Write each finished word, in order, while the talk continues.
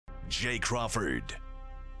Jay Crawford,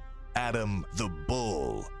 Adam the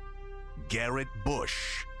Bull, Garrett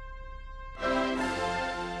Bush,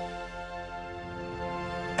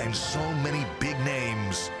 and so many big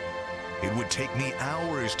names, it would take me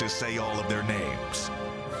hours to say all of their names.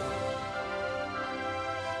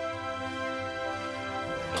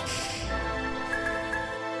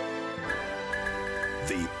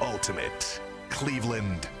 The ultimate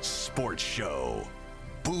Cleveland sports show.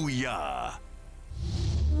 Booyah!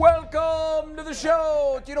 Welcome to the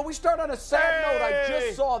show. You know, we start on a sad note. I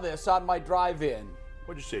just saw this on my drive-in.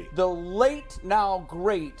 What'd you see? The late, now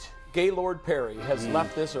great Gaylord Perry has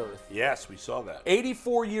left this earth. Yes, we saw that.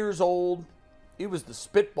 84 years old. He was the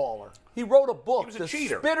spitballer. He wrote a book, He was a The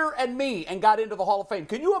cheater. Spitter and Me, and got into the Hall of Fame.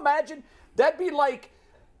 Can you imagine? That'd be like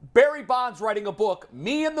Barry Bonds writing a book,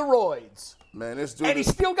 Me and the Roids. Man, this dude. And he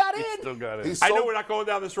still got in. Still got it. He's I so- know we're not going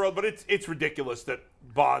down this road, but it's ridiculous that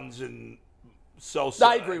Bonds and Sosa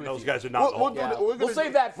I agree with those you. guys are not. We'll the do whole- that. We'll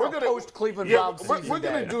save that for post-Cleveland Browns We're season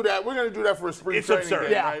going day. to do that. We're going to do that for a spring It's training absurd.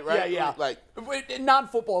 game, Yeah, right? yeah. Like,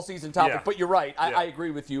 Non-football season topic, Yeah. but you're right. Yeah. I agree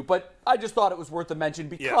with you. But I just thought it was worth a mention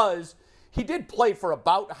because he did play for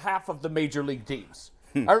about half of the major league teams.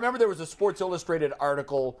 I remember there was a Sports Illustrated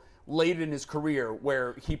article late in his career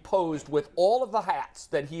where he posed with all of the hats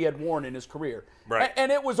that he had worn in his career. Right.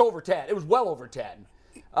 And it was over 10. It was well over 10.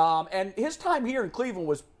 And his time here in Cleveland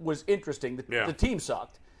was interesting. The team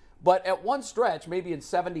sucked. But at one stretch, maybe in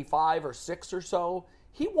 75 or 6 or so,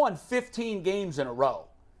 he won 15 games in a row.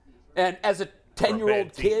 And as a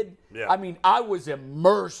 10-year-old kid, I mean, I was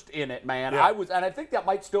immersed in it, man. Yeah. And I think that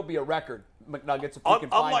might still be a record, McNuggets, if we can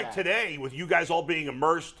find Unlike that. today, with you guys all being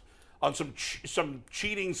immersed on some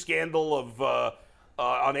cheating scandal of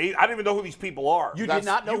on I don't even know who these people are. You did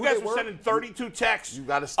not know You who guys they were were? sending 32 texts You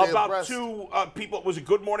gotta stay about abreast. two people. Was it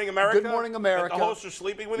Good Morning America? Good Morning America. That the hosts are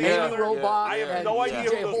sleeping with each Amy other. Robach I have and no idea TJ who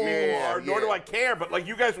those people Holmes. are, nor do I care. But like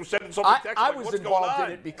you guys were sending so many texts. I like, was what's involved going on?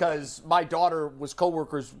 in it because my daughter was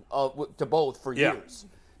coworkers to both for years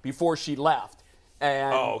before she left.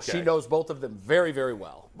 And she knows both of them very, very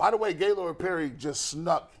well. by the way, Gaylord Perry just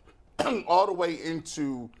snuck all the way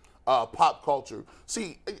into pop culture.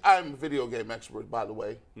 See, I'm a video game expert, by the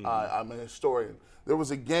way. I'm an historian. There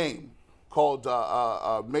was a game called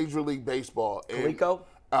Major League Baseball. Coleco?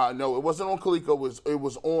 No, it wasn't on Coleco. It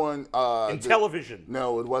was on television.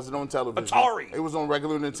 No, it wasn't on television. Atari. It was on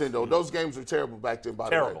regular Nintendo. Those games were terrible back then, by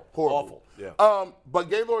the way. Terrible. Horrible. Awful. Yeah. But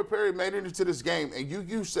Gaylord Perry made it into this game, and you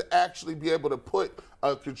used to actually be able to put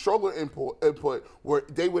a controller input where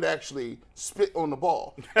they would actually spit on the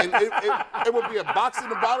ball. And it would be a box in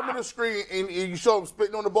the bottom of the screen, and you show them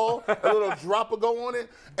spitting on the ball, a little drop would go on it,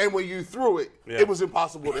 and when you threw it, it was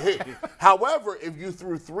impossible to hit. However, if you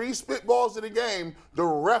threw 3 spitballs in a game, the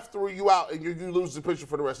ref threw you out, and you lose the pitcher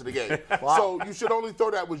for the rest of the game. So you should only throw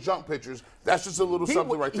that with jump pitchers. That's just a little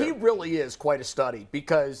something right there. He really is quite a study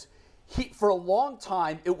because for a long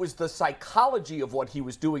time, it was the psychology of what he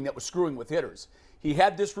was doing that was screwing with hitters. He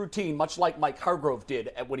had this routine, much like Mike Hargrove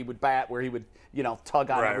did when he would bat, where he would,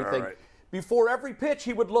 tug on everything. Right. Before every pitch,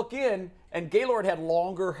 he would look in, and Gaylord had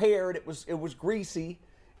longer hair, and it was greasy,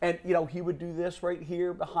 and he would do this right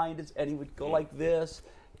here behind his, and he would go like this,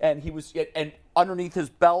 and and underneath his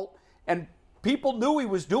belt, and people knew he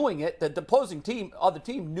was doing it. The opposing other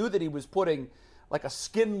team knew that he was putting like a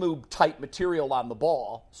skin lube type material on the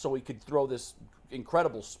ball so he could throw this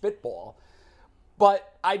incredible spitball.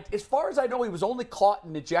 But as far as I know, he was only caught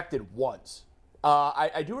and ejected once.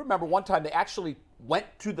 I do remember one time they actually went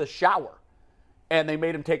to the shower and they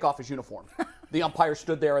made him take off his uniform. The umpire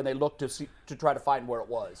stood there and they looked to try to find where it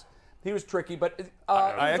was. He was tricky, but he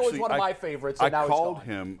was always one of my favorites. And now I called he's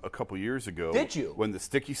gone. him a couple years ago. Did you? When the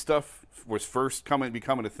sticky stuff was first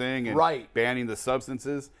becoming a thing and banning the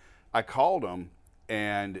substances, I called him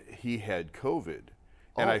and he had COVID.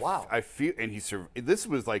 And I feel, and this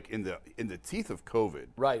was like in the teeth of COVID.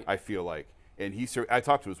 Right. I feel like, and I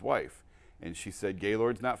talked to his wife, and she said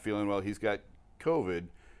Gaylord's not feeling well. He's got COVID.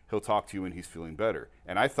 He'll talk to you when he's feeling better.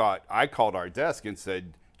 And I called our desk and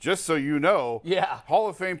said, just so you know, Hall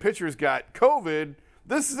of Fame pitchers got COVID.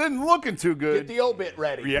 This isn't looking too good. Get the obit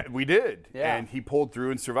ready. Yeah, we did. Yeah. And he pulled through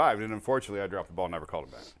and survived. And unfortunately, I dropped the ball and never called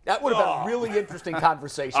him back. That would have been a really interesting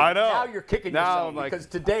conversation. I know. Now you're kicking yourself because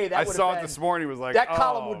today that would have been. I saw it this morning. Was like, that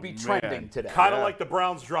column would be trending man. today. Kind of like the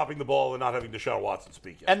Browns dropping the ball and not having Deshaun Watson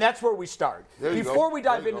speak yet. And that's where we start. Before we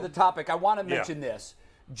dive into the topic, I want to mention this.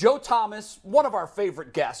 Joe Thomas, one of our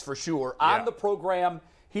favorite guests for sure, on the program.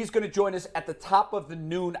 He's going to join us at the top of the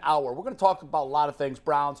noon hour. We're going to talk about a lot of things,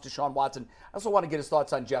 Browns, Deshaun Watson. I also want to get his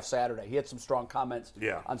thoughts on Jeff Saturday. He had some strong comments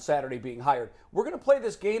on Saturday being hired. We're going to play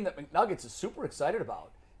this game that McNuggets is super excited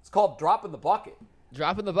about. It's called Drop in the Bucket.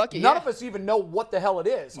 Dropping the bucket. None of us even know what the hell it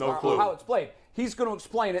is No or clue. how it's played. He's going to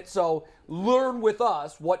explain it, so learn with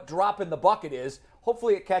us what drop in the bucket is.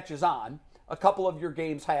 Hopefully it catches on. A couple of your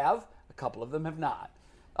games have. A couple of them have not.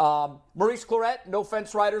 Maurice Clarett, no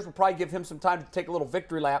fence riders. We'll probably give him some time to take a little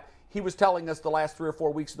victory lap. He was telling us the last 3 or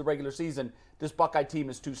 4 weeks of the regular season, this Buckeye team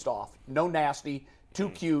is too soft. No nasty, too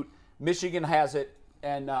cute. Michigan has it,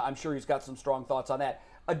 and I'm sure he's got some strong thoughts on that.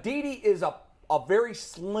 Aditi is a very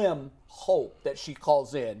slim hope that she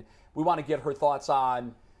calls in. We want to get her thoughts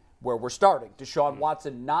on where we're starting. Deshaun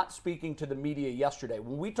Watson not speaking to the media yesterday.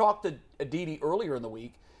 When we talked to Aditi earlier in the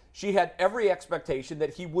week, she had every expectation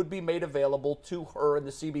that he would be made available to her and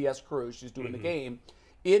the CBS crew. She's doing the game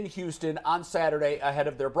in Houston on Saturday ahead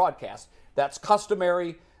of their broadcast. That's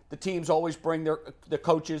customary. The teams always bring the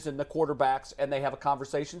coaches and the quarterbacks, and they have a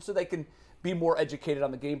conversation so they can be more educated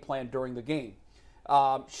on the game plan during the game.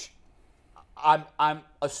 I'm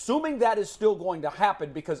assuming that is still going to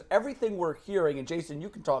happen because everything we're hearing, and Jason, you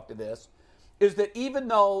can talk to this, is that even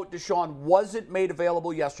though Deshaun wasn't made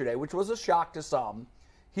available yesterday, which was a shock to some,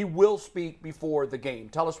 he will speak before the game.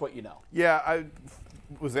 Tell us what you know. Yeah, I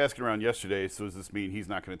was asking around yesterday, so does this mean he's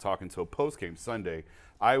not going to talk until post-game Sunday?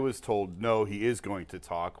 I was told, no, he is going to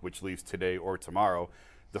talk, which leaves today or tomorrow.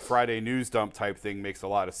 The Friday news dump type thing makes a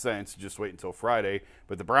lot of sense. Just wait until Friday.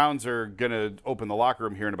 But the Browns are going to open the locker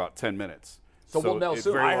room here in about 10 minutes. So we'll know it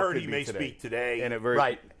soon. very I well heard could he be may speak today. And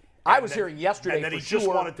Right. I was hearing yesterday and then for he sure. just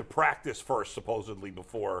wanted to practice first, supposedly,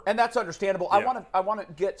 before. And that's understandable. Yeah. I want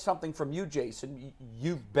to get something from you, Jason.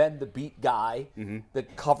 You've been the beat guy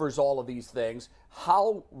that covers all of these things.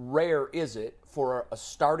 How rare is it for a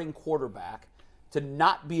starting quarterback to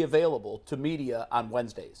not be available to media on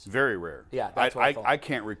Wednesdays? Very rare. Yeah, that's what I thought. I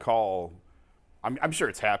can't recall. I'm sure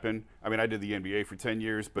it's happened. I mean, I did the NBA for 10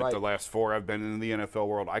 years, but Right. the last 4 I've been in the NFL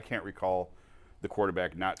world, I can't recall the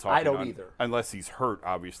quarterback not talking. I don't either. Unless he's hurt,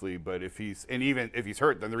 obviously. But even if he's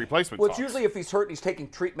hurt, then the replacement Well, talks. it's usually if he's hurt and he's taking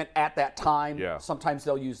treatment at that time. Yeah. Sometimes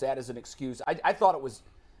they'll use that as an excuse. I thought it was.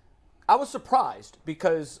 I was surprised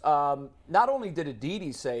because not only did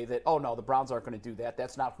Aditi say that, oh no, the Browns aren't going to do that.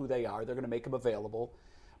 That's not who they are. They're going to make him available.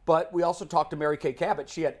 But we also talked to Mary Kay Cabot.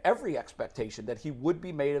 She had every expectation that he would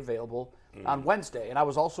be made available on Wednesday. And I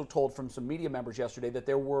was also told from some media members yesterday that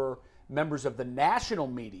there were members of the national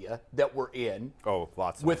media that were in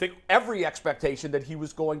lots of with every expectation that he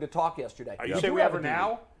was going to talk yesterday. Are you Did saying you we have her Aditi?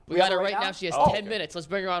 now? We got her right now. She has 10 minutes. Let's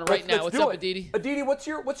bring her on right now. Let's What's do up, it. Aditi? Aditi, what's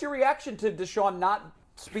your reaction to Deshaun not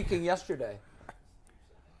speaking yesterday?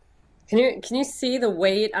 Can you see the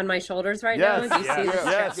weight on my shoulders right now? Do you see this?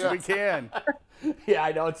 yes, we can. Yeah,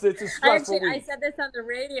 I know it's a stressful I week. said this on the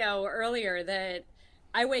radio earlier that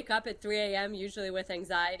I wake up at 3 a.m. usually with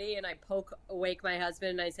anxiety, and I awake my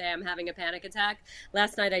husband and I say I'm having a panic attack.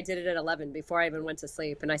 Last night I did it at 11 before I even went to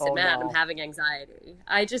sleep, and I said, no. I'm having anxiety.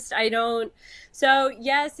 I don't. So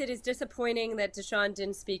yes, it is disappointing that Deshaun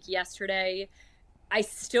didn't speak yesterday. I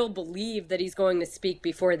still believe that he's going to speak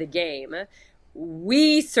before the game.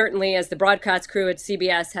 We certainly, as the broadcast crew at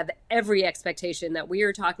CBS, have every expectation that we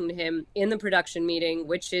are talking to him in the production meeting,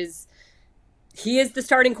 which is he is the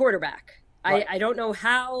starting quarterback. Right. I don't know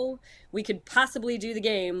how we could possibly do the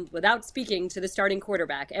game without speaking to the starting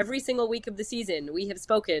quarterback. Every single week of the season, we have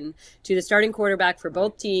spoken to the starting quarterback for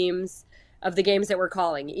both teams of the games that we're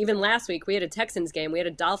calling. Even last week, we had a Texans game. We had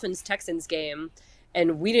a Dolphins-Texans game,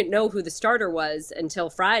 and we didn't know who the starter was until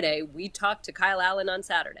Friday. We talked to Kyle Allen on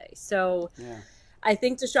Saturday. So I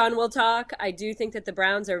think Deshaun will talk. I do think that the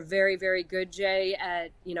Browns are very, very good, Jay, at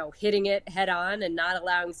hitting it head on and not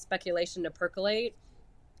allowing speculation to percolate.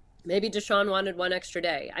 Maybe Deshaun wanted one extra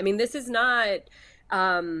day. I mean, this is not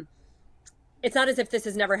it's not as if this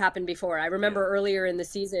has never happened before. I remember earlier in the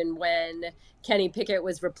season when Kenny Pickett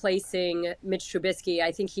was replacing Mitch Trubisky,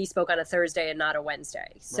 I think he spoke on a Thursday and not a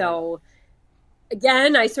Wednesday. So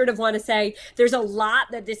again, I sort of want to say there's a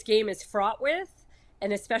lot that this game is fraught with,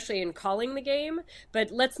 and especially in calling the game, but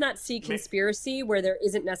let's not see conspiracy where there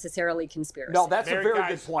isn't necessarily conspiracy. No, that's Mary, a very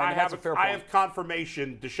guys, good point. That's a fair point. I have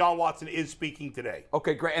confirmation Deshaun Watson is speaking today.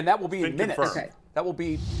 Okay, great. And that will be in minutes. confirmed. Okay. That will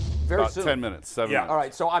be very About soon. 10 minutes, 7 Yeah. minutes. All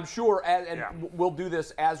right, so I'm sure, we'll do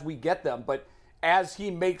this as we get them, but as he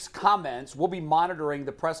makes comments, we'll be monitoring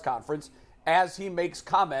the press conference. As he makes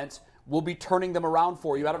comments, we'll be turning them around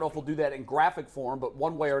for you. I don't know if we'll do that in graphic form, but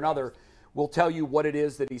one way or another, we'll tell you what it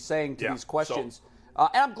is that he's saying to these questions. And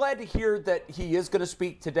I'm glad to hear that he is going to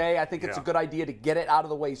speak today. I think it's a good idea to get it out of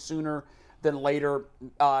the way sooner than later.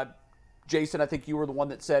 Jason, I think you were the one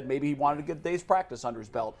that said maybe he wanted to get a day's practice under his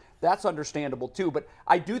belt. That's understandable too. But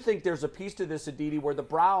I do think there's a piece to this, Aditi, where the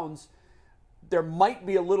Browns, there might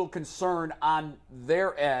be a little concern on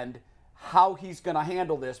their end how he's going to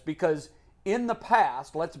handle this, because in the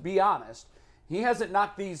past, let's be honest, he hasn't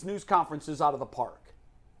knocked these news conferences out of the park.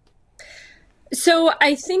 So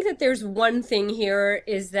I think that there's one thing here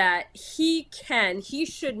is that he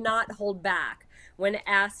should not hold back when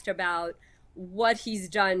asked about what he's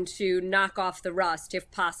done to knock off the rust, if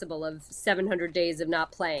possible, of 700 days of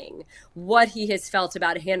not playing, what he has felt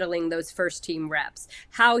about handling those first team reps,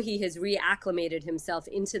 how he has reacclimated himself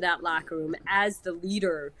into that locker room as the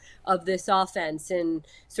leader of this offense and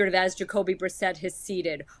sort of as Jacoby Brissett has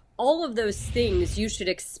seated. All of those things you should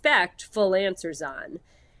expect full answers on.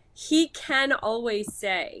 He can always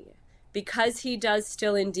say, because he does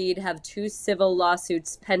still indeed have 2 civil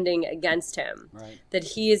lawsuits pending against him, right, that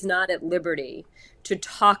he is not at liberty to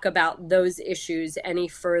talk about those issues any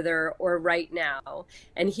further or right now.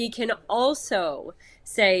 And he can also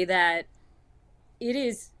say that it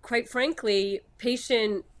is, quite frankly,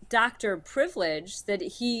 patient doctor privilege that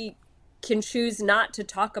he can choose not to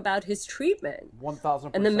talk about his treatment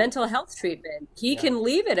 1,000%. And the mental health treatment. He can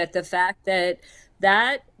leave it at the fact that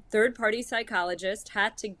third-party psychologist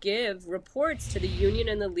had to give reports to the union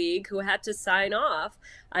and the league, who had to sign off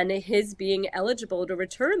on his being eligible to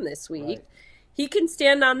return this week. Right. He can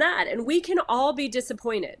stand on that, and we can all be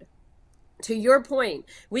disappointed. To your point,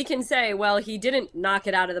 we can say, well, he didn't knock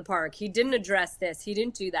it out of the park. He didn't address this. He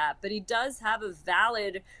didn't do that. But he does have a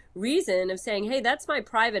valid reason of saying, hey, that's my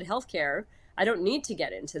private health care. I don't need to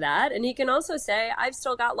get into that. And he can also say, I've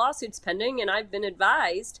still got lawsuits pending, and I've been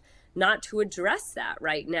advised not to address that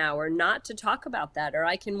right now, or not to talk about that, or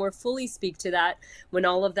I can more fully speak to that when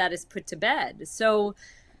all of that is put to bed. So,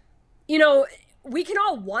 we can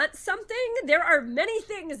all want something. There are many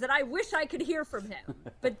things that I wish I could hear from him,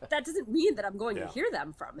 but that doesn't mean that I'm going to hear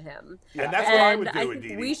them from him. And that's what I would do, I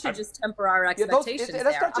think we should just temper our expectations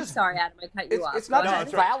there. I'm sorry, Adam, I cut you off. It's not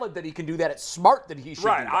just valid that he can do that. It's smart that he should do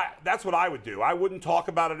that. That's what I would do. I wouldn't talk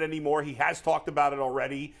about it anymore. He has talked about it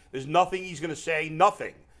already. There's nothing he's going to say,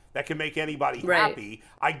 nothing that can make anybody happy.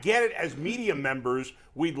 I get it. As media members,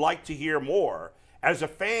 we'd like to hear more. As a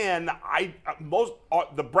fan,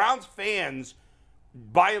 the Browns fans,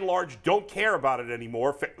 by and large, don't care about it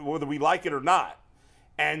anymore, whether we like it or not.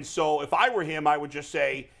 And so if I were him, I would just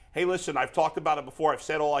say, hey, listen, I've talked about it before. I've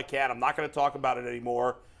said all I can. I'm not going to talk about it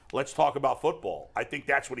anymore. Let's talk about football. I think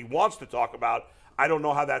that's what he wants to talk about. I don't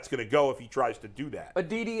know how that's going to go if he tries to do that. But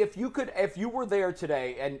Didi, if you were there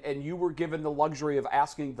today and you were given the luxury of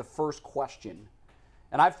asking the first question,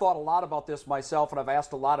 and I've thought a lot about this myself, and I've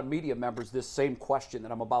asked a lot of media members this same question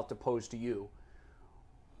that I'm about to pose to you.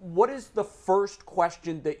 What is the first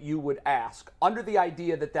question that you would ask, under the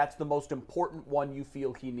idea that that's the most important one you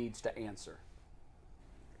feel he needs to answer?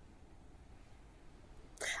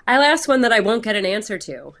 I'll ask one that I won't get an answer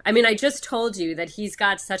to. I mean, I just told you that he's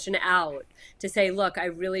got such an out to say, look, I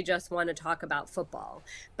really just want to talk about football.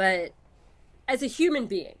 But as a human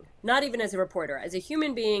being, not even as a reporter, as a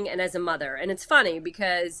human being and as a mother, and it's funny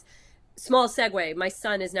because, small segue, my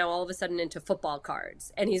son is now all of a sudden into football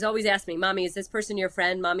cards. And he's always asked me, Mommy, is this person your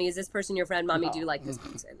friend? Mommy, is this person your friend? Mommy, do you like this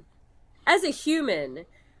person? As a human,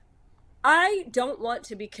 I don't want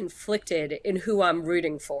to be conflicted in who I'm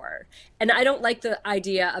rooting for. And I don't like the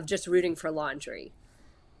idea of just rooting for laundry.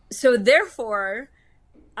 So therefore,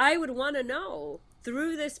 I would want to know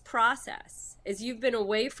through this process, as you've been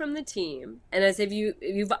away from the team and as if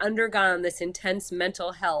you've undergone this intense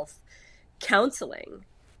mental health counseling,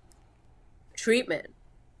 treatment,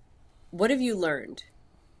 what have you learned?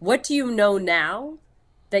 What do you know now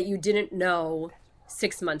that you didn't know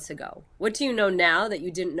 6 months ago? What do you know now that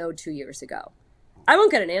you didn't know 2 years ago? I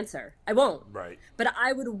won't get an answer. I won't. Right. But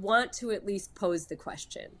I would want to at least pose the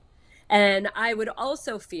question. And I would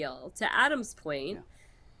also feel, to Adam's point,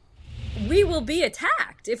 we will be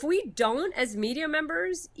attacked. If we don't, as media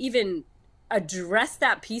members, even address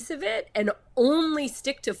that piece of it and only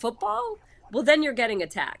stick to football, well, then you're getting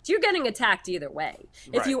attacked. You're getting attacked either way.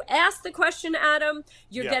 Right. If you ask the question, Adam,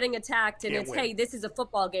 you're getting attacked, and it's, hey, this is a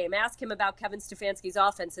football game. Ask him about Kevin Stefanski's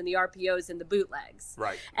offense and the RPOs and the bootlegs.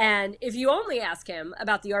 Right. And if you only ask him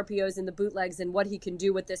about the RPOs and the bootlegs and what he can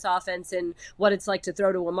do with this offense and what it's like to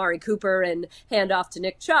throw to Amari Cooper and hand off to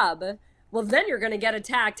Nick Chubb, well, then you're going to get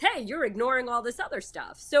attacked. Hey, you're ignoring all this other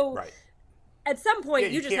stuff. So at some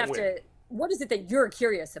point, you just have to, what is it that you're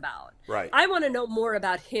curious about? Right. I want to know more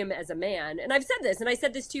about him as a man. And I've said this, and I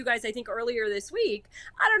said this to you guys, I think, earlier this week.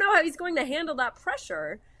 I don't know how he's going to handle that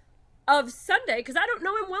pressure of Sunday because I don't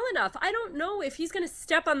know him well enough. I don't know if he's going to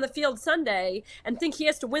step on the field Sunday and think he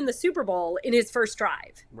has to win the Super Bowl in his first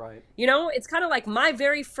drive. Right. You know, it's kind of like my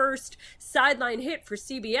very first sideline hit for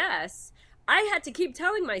CBS. I had to keep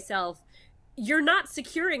telling myself, you're not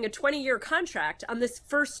securing a 20-year contract on this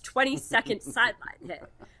first 20-second sideline hit.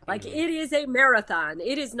 Like, it is a marathon.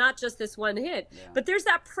 It is not just this one hit. Yeah. But there's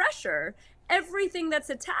that pressure, everything that's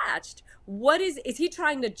attached. What is he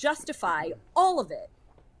trying to justify all of it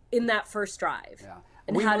in that first drive? Yeah.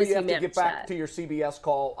 And how does he manage that? We have to get back to your CBS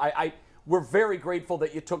call. We're very grateful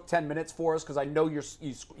that you took 10 minutes for us because I know you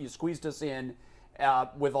squeezed us in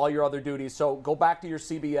with all your other duties. So go back to your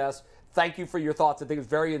CBS. Thank you for your thoughts. I think it's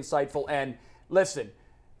very insightful. And listen,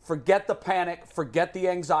 forget the panic, forget the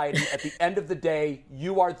anxiety. At the end of the day,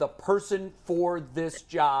 you are the person for this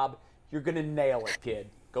job. You're going to nail it, kid.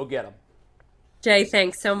 Go get him. Jay,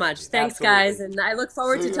 thanks so much. Thanks, Absolutely. Guys. And I look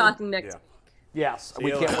forward to talking next week. Yes,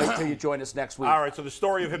 we can't wait till you join us next week. All right, so the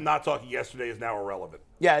story of him not talking yesterday is now irrelevant.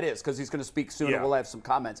 Yeah, it is, because he's going to speak soon and we'll have some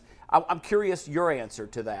comments. I'm curious your answer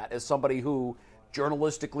to that as somebody who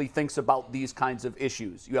journalistically thinks about these kinds of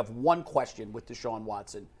issues. You have one question with Deshaun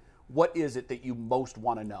Watson. What is it that you most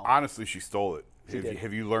want to know? Honestly, she stole it.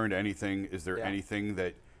 Have you learned anything? Is there anything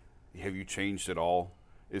that have you changed at all?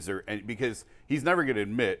 Is there any, because he's never going to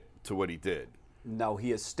admit to what he did. No,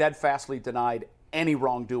 he has steadfastly denied any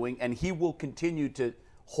wrongdoing, and he will continue to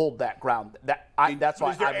hold that ground. That's why I'm with you.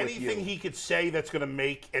 Is there anything he could say that's going to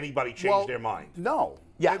make anybody change their mind? No.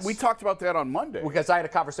 Yes. We talked about that on Monday. Because I had a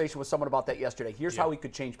conversation with someone about that yesterday. Here's how he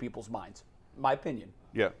could change people's minds. My opinion.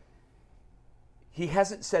 Yeah. He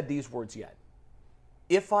hasn't said these words yet.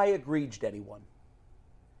 If I egreged anyone,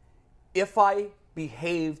 if I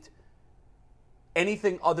behaved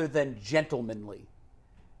anything other than gentlemanly,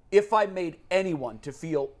 if I made anyone to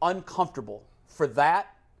feel uncomfortable for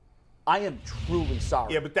that, I am truly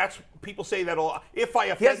sorry. Yeah, but that's people say that all. If I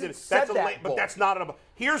offended, but that's not enough.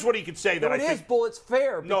 Here's what he could say that I think. It is, Bull. It's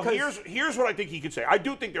fair. No, here's what I think he could say. I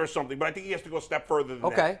do think there's something, but I think he has to go a step further than that.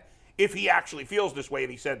 Okay. If he actually feels this way,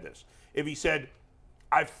 and he said this, if he said,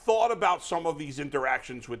 "I've thought about some of these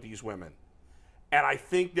interactions with these women, and I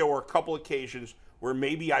think there were a couple occasions where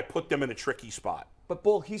maybe I put them in a tricky spot." But,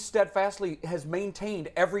 Bull, he steadfastly has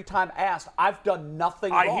maintained every time asked, I've done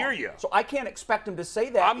nothing wrong. I hear you. So I can't expect him to say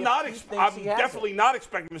that. I'm definitely not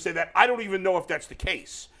expecting him to say that. I don't even know if that's the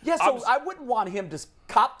case. Yeah, so I wouldn't want him to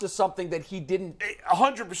cop to something that he didn't.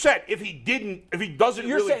 100%. If he doesn't really feel that way.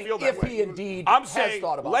 You're saying if he indeed I'm has saying,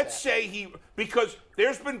 thought about let's that. say because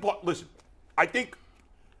there's been, listen, I think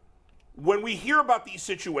when we hear about these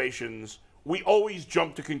situations, we always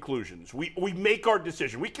jump to conclusions. We make our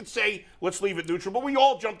decision. We could say, let's leave it neutral, but we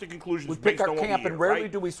all jump to conclusions. We pick our camp, and rarely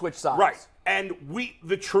do we switch sides. Right. And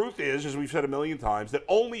the truth is, as we've said a million times, that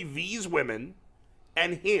only these women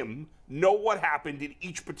and him know what happened in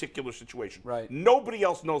each particular situation. Right. Nobody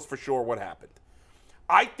else knows for sure what happened.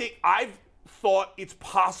 I think I've thought it's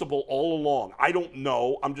possible all along. I don't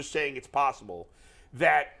know. I'm just saying it's possible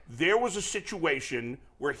that there was a situation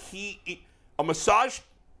where a massage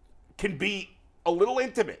can be a little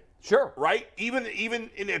intimate. Sure. Right? Even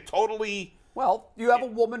in a totally... Well, you have a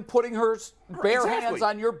woman putting her bare hands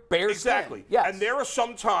on your bare skin. Exactly. Yes. And there are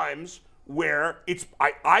some times where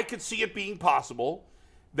I could see it being possible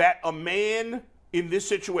that a man in this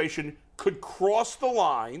situation could cross the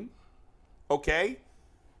line, okay?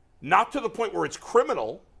 Not to the point where it's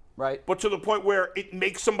criminal, right? But to the point where it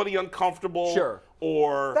makes somebody uncomfortable. Sure.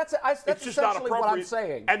 Or that's it's just not appropriate. What I'm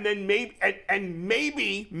saying. And then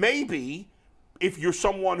maybe if you're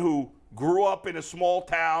someone who grew up in a small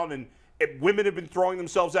town and women have been throwing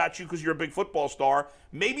themselves at you because you're a big football star,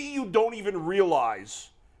 maybe you don't even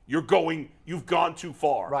realize you've gone too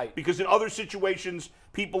far. Right. Because in other situations,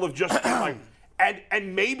 people have just like,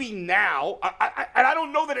 and maybe now, and I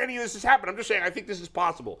don't know that any of this has happened. I'm just saying I think this is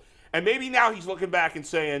possible. And maybe now he's looking back and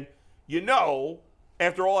saying,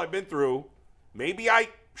 after all I've been through, maybe I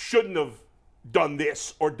shouldn't have done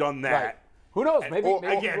this or done that. Right. Who knows? Maybe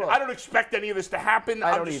again, I don't expect any of this to happen.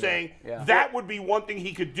 I'm just saying that would be one thing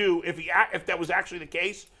he could do if that was actually the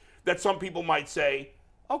case. That some people might say,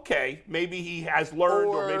 okay, maybe he has learned,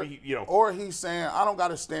 or maybe or he's saying, I don't got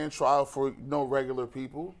to stand trial for no regular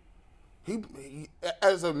people. He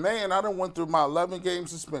as a man, I done went through my 11-game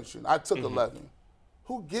suspension. I took 11.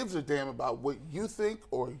 Who gives a damn about what you think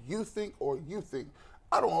or you think or you think?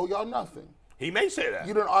 I don't owe y'all nothing. He may say that.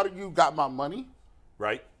 You got my money.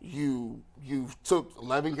 Right. You took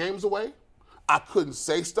 11 games away. I couldn't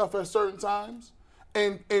say stuff at certain times.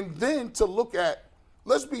 And then to look at,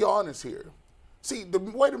 let's be honest here. See, the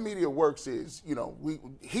way the media works is,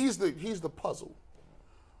 he's the puzzle.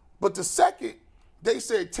 But the second they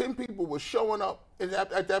said 10 people were showing up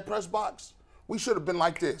at that press box, we should have been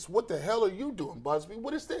like this. What the hell are you doing, Busby?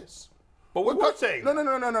 What is this? But we were saying no,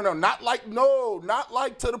 not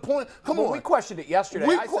like to the point. Come on. We questioned it yesterday.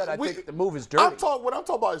 I think the move is dirty. What I'm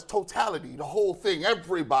talking about is totality, the whole thing,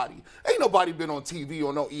 everybody. Ain't nobody been on TV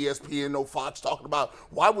or no ESPN, no Fox talking about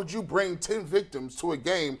why would you bring 10 victims to a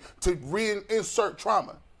game to reinsert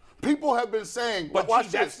trauma. People have been saying, but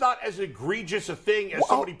that's not as egregious a thing as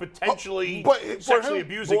somebody potentially sexually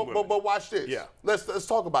abusing women. But watch this. Yeah. Let's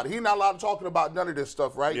talk about it. He's not allowed to talk about none of this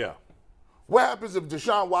stuff, right? Yeah. What happens if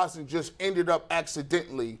Deshaun Watson just ended up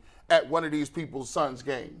accidentally at one of these people's sons'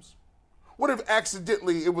 games? What if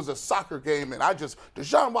accidentally it was a soccer game and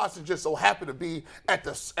Deshaun Watson just so happened to be at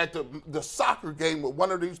the soccer game with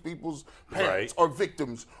one of these people's parents or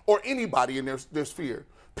victims or anybody in their sphere?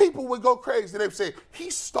 People would go crazy. They'd say,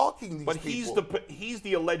 he's stalking these people. But he's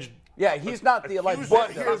the alleged. Yeah, he's not the alleged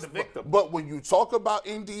victim. But when you talk about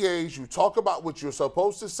NDAs, you talk about what you're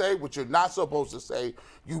supposed to say, what you're not supposed to say.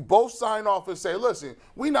 You both sign off and say, listen,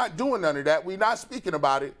 we're not doing none of that. We're not speaking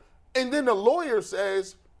about it. And then the lawyer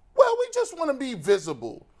says, well, we just want to be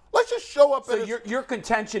visible. Let's just show up. So your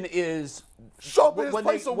contention is show up in his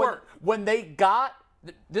place of work. When they got,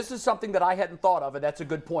 this is something that I hadn't thought of, and that's a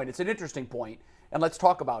good point. It's an interesting point, and let's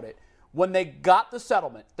talk about it. When they got the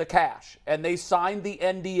settlement, the cash, and they signed the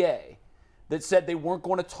NDA that said they weren't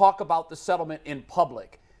going to talk about the settlement in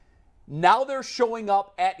public, now they're showing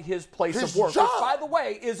up at his place of work, job. which, by the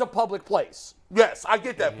way, is a public place. Yes, I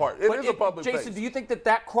get that part. It is a public place. Jason, do you think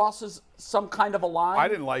that crosses some kind of a line? I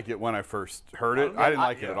didn't like it when I first heard it. I didn't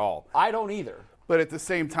like it at all. I don't either. But at the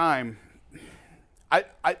same time,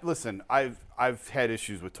 listen, I've had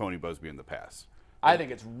issues with Tony Busby in the past. I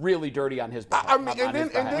think it's really dirty on his behalf. I mean,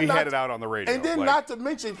 and then we had it out on the radio. And then not to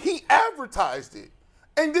mention, he advertised it.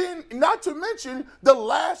 And then not to mention, the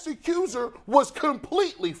last accuser was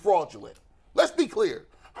completely fraudulent. Let's be clear.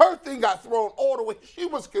 Her thing got thrown all the way. She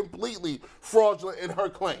was completely fraudulent in her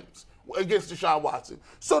claims against Deshaun Watson.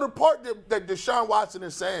 So the part that Deshaun Watson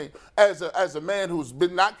is saying, as a man who's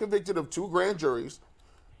been not convicted of 2 grand juries,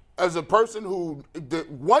 as a person who, the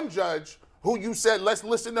one judge who you said, let's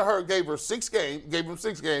listen to her, gave him 6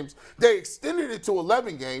 games. They extended it to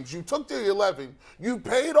 11 games. You took the 11. You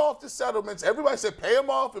paid off the settlements. Everybody said, pay them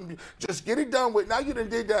off and just get it done with. Now you done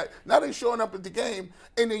did that. Now they showing up at the game,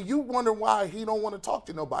 and then you wonder why he don't want to talk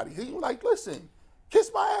to nobody. He like, listen, kiss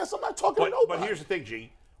my ass. I'm not talking to nobody. But here's the thing,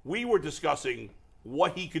 G. We were discussing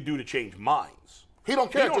what he could do to change minds. He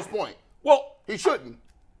don't care at this point. Well, he shouldn't.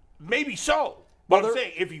 Maybe so. But I'm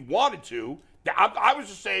saying if he wanted to, I was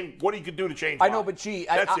just saying what he could do to change minds. I know, but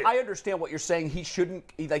I understand what you're saying. He shouldn't,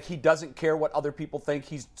 he doesn't care what other people think.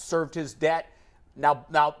 He's served his debt.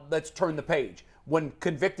 Now let's turn the page. When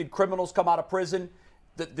convicted criminals come out of prison,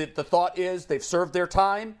 the thought is they've served their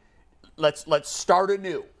time. Let's start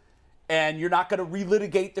anew. And you're not going to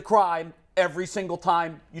relitigate the crime every single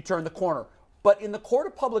time you turn the corner. But in the court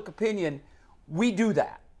of public opinion, we do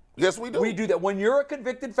that. Yes, we do. We do that. When you're a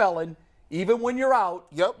convicted felon, even when you're out,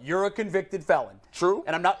 you're a convicted felon. True.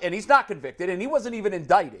 And he's not convicted, and he wasn't even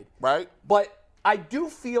indicted. Right. But I do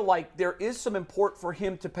feel like there is some import for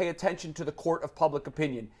him to pay attention to the court of public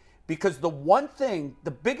opinion, because the one thing,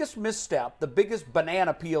 the biggest misstep, the biggest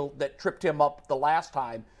banana peel that tripped him up the last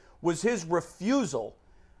time was his refusal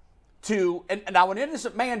to, and now an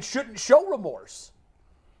innocent man shouldn't show remorse.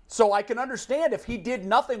 So I can understand if he did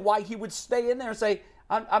nothing, why he would stay in there and say,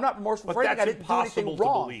 I'm not remorseful for anything. I didn't do anything wrong. But that's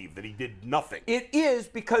impossible to believe that he did nothing. It is,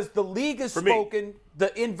 because the league has spoken.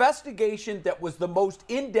 The investigation that was the most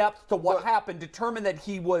in-depth to what happened determined that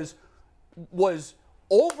he was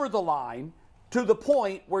over the line to the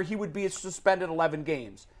point where he would be suspended 11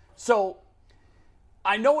 games. So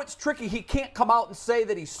I know it's tricky. He can't come out and say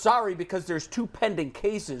that he's sorry because there's 2 pending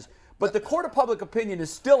cases. But the court of public opinion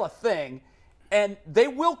is still a thing. And they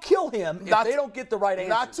will kill him if they don't get the right answers.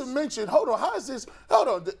 Not to mention, hold on, how is this? Hold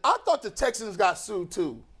on, I thought the Texans got sued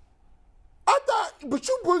too. But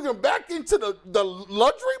you bring them back into the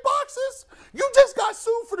luxury boxes? You just got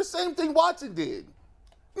sued for the same thing Watson did.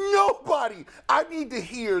 Nobody. I need to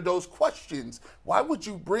hear those questions. Why would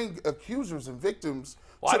you bring accusers and victims?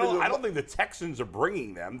 Well, I don't think the Texans are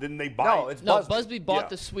bringing them. Didn't they buy? No, it's Busby. Busby bought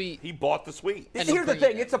the suite. He bought the suite. Here's the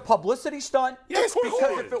thing. It's a publicity stunt. Yes,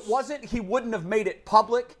 because if it wasn't, he wouldn't have made it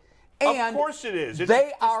public. And of course it is.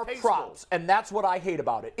 They are props, and that's what I hate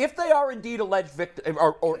about it. If they are indeed alleged victims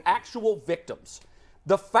or actual victims,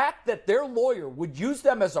 the fact that their lawyer would use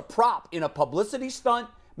them as a prop in a publicity stunt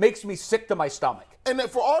makes me sick to my stomach. And then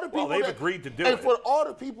for all the people they've agreed to do and it. for all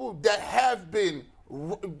the people that have been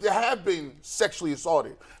sexually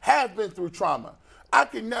assaulted, have been through trauma, I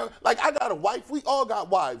can never, like, I got a wife. We all got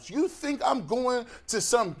wives. You think I'm going to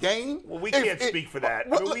some game? Well, we can't speak for that.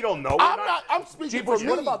 I mean, we don't know. I'm speaking for me.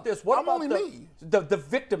 What about this? What I'm about only me. the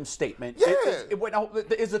victim statement? Yeah.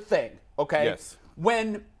 Is a thing, okay? Yes.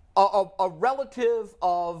 When a relative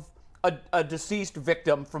of a deceased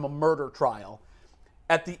victim from a murder trial,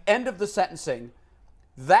 at the end of the sentencing,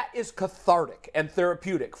 that is cathartic and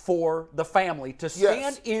therapeutic for the family to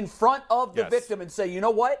stand in front of the victim and say, you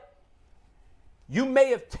know what? You may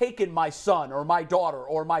have taken my son or my daughter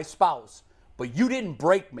or my spouse, but you didn't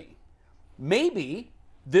break me. Maybe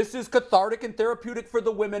this is cathartic and therapeutic for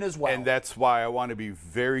the women as well. And that's why I want to be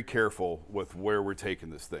very careful with where we're taking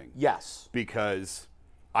this thing. Yes. Because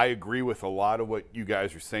I agree with a lot of what you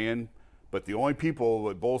guys are saying, but the only people,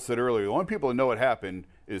 what Bull said earlier, the only people that know what happened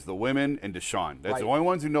is the women and Deshaun. That's the only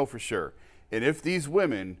ones who know for sure. And if these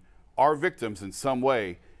women are victims in some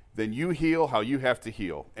way, then you heal how you have to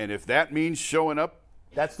heal. And if that means showing up,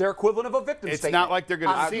 that's their equivalent of a victim statement. It's not like they're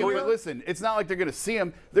going to see him. But listen, it's not like they're going to see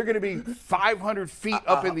him. They're going to be 500 feet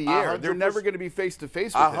up in the air. They're never going to be face to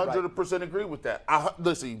face with him. I 100% agree with that.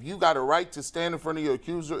 Listen, you got a right to stand in front of your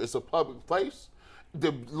accuser. It's a public place.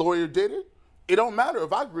 The lawyer did it. It don't matter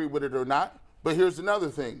if I agree with it or not. But here's another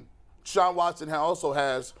thing: Deshaun Watson also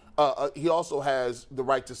has the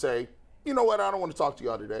right to say, you know what, I don't want to talk to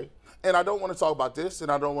y'all today, and I don't want to talk about this,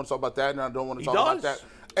 and I don't want to talk about that, and I don't want to talk about that.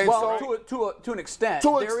 And well, to an extent,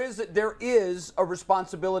 there is a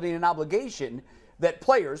responsibility and an obligation that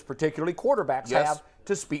players, particularly quarterbacks, have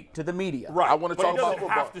to speak to the media. Right. I want to talk about football.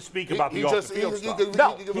 He doesn't have to speak about the off-the-field stuff.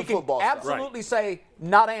 No, he can absolutely say,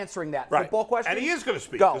 not answering that football question. And he is going to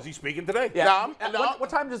speak because he's speaking today. Yeah. What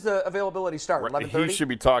time does the availability start? 11:30? He should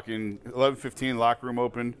be talking 11:15, locker room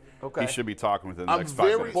open. Okay. He should be talking within the next 5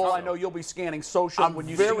 minutes. Well, I know you'll be scanning social. When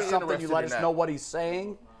you see something, you let us know what he's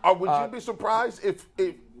saying. Would you be surprised if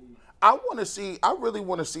I really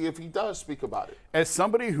want to see if he does speak about it? As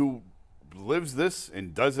somebody who lives this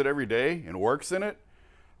and does it every day and works in it,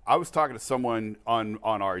 I was talking to someone on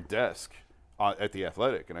our desk at the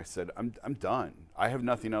Athletic, and I said, I'm done. I have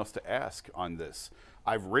nothing else to ask on this.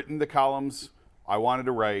 I've written the columns I wanted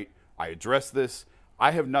to write. I addressed this.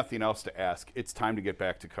 I have nothing else to ask. It's time to get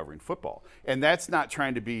back to covering football. And that's not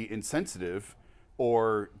trying to be insensitive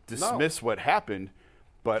or dismiss what happened.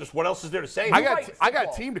 But just what else is there to say? I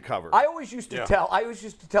got a team to cover. I always used to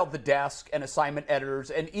tell the desk and assignment editors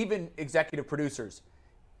and even executive producers,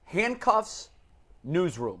 handcuffs,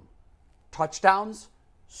 newsroom, touchdowns,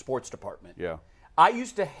 sports department. Yeah. I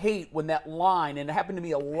used to hate when that line, and it happened to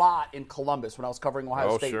me a lot in Columbus when I was covering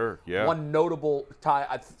Ohio State. Sure. Yeah. One notable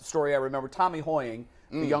story I remember, Tommy Hoying,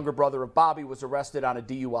 the younger brother of Bobby, was arrested on a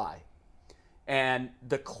DUI. And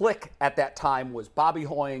the clique at that time was Bobby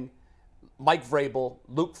Hoying, Mike Vrabel,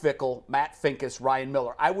 Luke Fickell, Matt Finkus, Ryan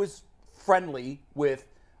Miller. I was friendly with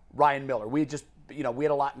Ryan Miller. We had we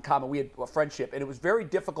had a lot in common. We had a friendship, and it was very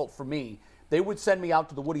difficult for me. They would send me out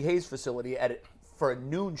to the Woody Hayes facility for a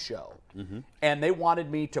noon show, and they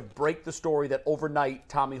wanted me to break the story that overnight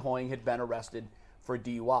Tommy Hoying had been arrested for a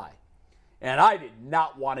DUI. And I did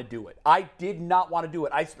not want to do it. I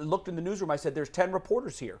looked in the newsroom. I said, there's 10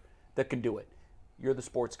 reporters here that can do it. You're the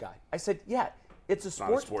sports guy. I said, yeah. It's a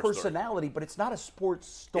sports personality, but it's not a sports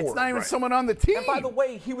story. It's not even someone on the team. And by the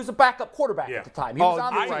way, he was a backup quarterback at the time. He was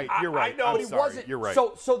on the team. You're right. I know. But he wasn't. You're right.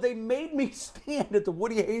 So they made me stand at the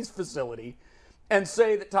Woody Hayes facility and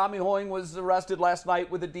say that Tommy Hoying was arrested last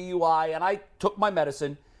night with a DUI, and I took my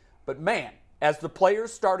medicine. But man, as the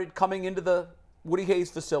players started coming into the Woody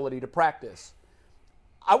Hayes facility to practice,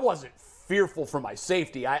 I wasn't fearful for my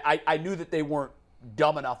safety. I knew that they weren't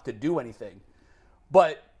dumb enough to do anything.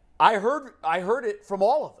 But I heard it from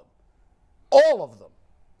all of them. All of them.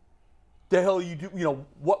 The hell you do,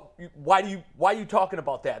 why are you talking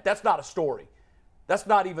about that? That's not a story. That's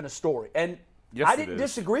not even a story. And yes, I didn't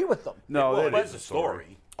disagree with them. No, it is a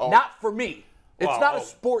story. Not for me. It's not a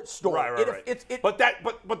sports story. Right.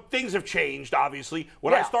 But things have changed, obviously.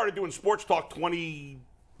 When I started doing sports talk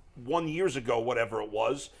 21 years ago, whatever it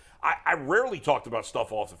was, I rarely talked about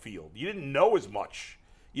stuff off the field. You didn't know as much.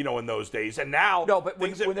 In those days, and now but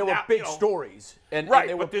when there were big stories,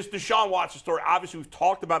 but this Deshaun Watson story, obviously we've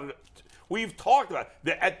talked about it. We've talked about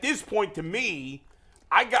it. At this point, to me,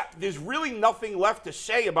 there's really nothing left to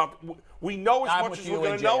say about. We know as much as we're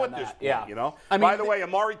going to know at this point. Yeah. By the way,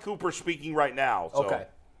 Amari Cooper's speaking right now. So. Okay,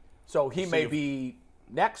 so he may be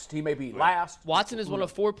next. He may be last. Watson is one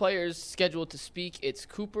of 4 players scheduled to speak. It's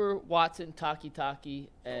Cooper, Watson, Taki,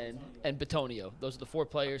 and Bitonio. Those are the 4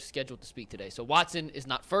 players scheduled to speak today. So Watson is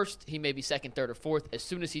not first. He may be second, third, or fourth. As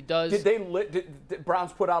soon as he does. Did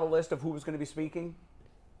Browns put out a list of who was going to be speaking?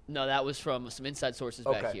 No, that was from some inside sources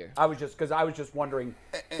back here. I was just wondering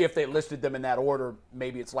if they listed them in that order.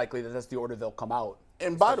 Maybe it's likely that that's the order they'll come out.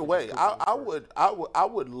 And by the way, I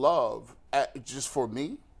would love, just for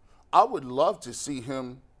me, I would love to see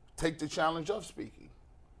him take the challenge of speaking.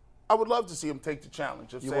 I would love to see him take the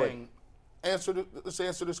challenge of saying, let's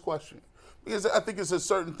answer this question. Because I think it's a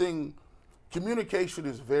certain thing. Communication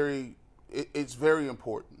is very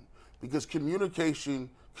important because communication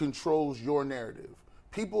controls your narrative.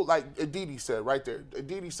 People, like Aditi said right there.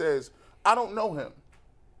 Aditi says, I don't know him.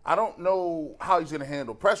 I don't know how he's going to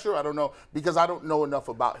handle pressure. I don't know because I don't know enough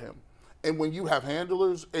about him. And when you have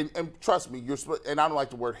handlers, and trust me, and I don't like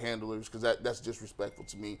the word handlers because that's disrespectful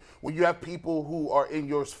to me. When you have people who are in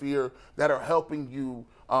your sphere that are helping you,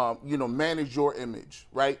 manage your image,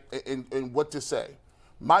 right, and what to say.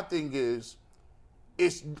 My thing is,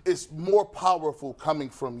 it's more powerful coming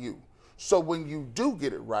from you. So when you do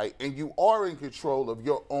get it right and you are in control of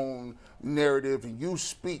your own narrative and you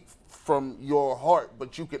speak from your heart,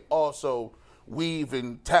 but you can also weave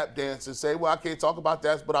and tap dance and say, well, I can't talk about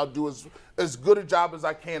that, but I'll do as good a job as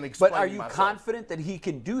I can explaining But are you myself. confident that he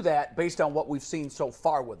can do that based on what we've seen so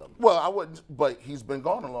far with him? Well, I wouldn't, but he's been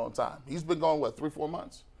gone a long time. He's been gone, 3-4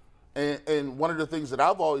 months? And one of the things that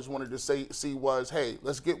I've always wanted to see was, hey,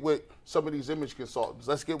 let's get with some of these image consultants.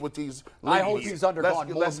 Let's get with these I hope ladies. he's undergone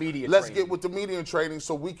more media Let's training. get with the media training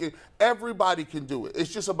so everybody can do it.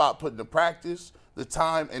 It's just about putting the practice, the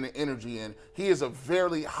time, and the energy in. He is a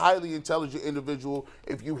very highly intelligent individual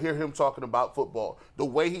if you hear him talking about football. The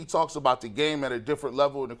way he talks about the game at a different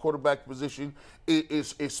level in the quarterback position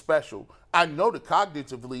is special. I know that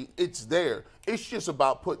cognitively it's there. It's just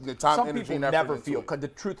about putting the time, energy, and effort never into feel. it. The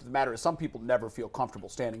truth of the matter is, some people never feel comfortable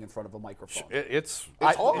standing in front of a microphone. It's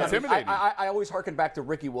intimidating. intimidating. I always harken back to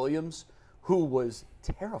Ricky Williams, who was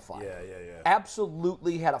terrified. Yeah.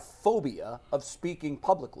 Absolutely had a phobia of speaking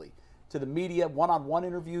publicly to the media, one-on-one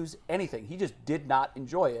interviews, anything. He just did not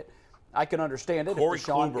enjoy it. I can understand it. Corey if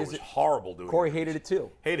Deshaun Kluber was horrible doing it. Corey hated it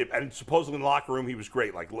too. Hated it. And supposedly in the locker room he was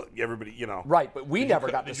great. Like, look, everybody, Right, but we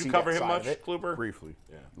never got to Did see you cover that him side much, of it. Kluber? briefly,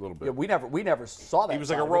 a little bit. Yeah, we never saw that. He was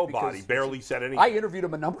like side a of it robot. because He barely said anything. I interviewed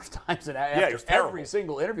him a number of times, and after he was terrible. every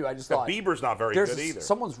single interview, I just But thought Bieber's not very good either.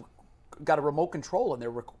 Someone's got a remote control, and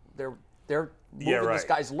they're moving right. this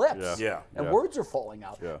guy's lips, Yeah. and words are falling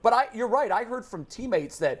out. Yeah. But you're right. I heard from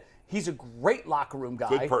teammates that he's a great locker room guy.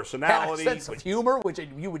 Good personality. Had a sense of humor, which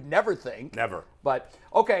you would never think. Never. But,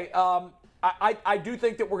 okay, I do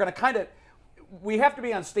think that we're going to we have to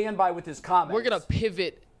be on standby with his comments. We're going to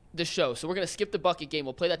pivot the show. So we're going to skip the bucket game.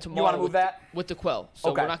 We'll play that tomorrow. You want to move that? With DeQuell.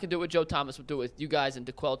 So Okay. we're not going to do it with Joe Thomas. We'll do it with you guys and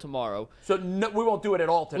DeQuell tomorrow. So no, we won't do it at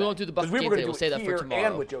all today. We won't do the bucket 'Cause we game were today. gonna We'll do say it that for here tomorrow.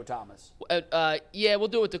 and with Joe Thomas. Yeah, we'll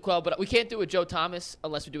do it with DeQuell, but we can't do it with Joe Thomas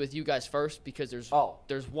unless we do it with you guys first because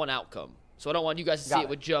there's one outcome. So I don't want you guys to see Got it it.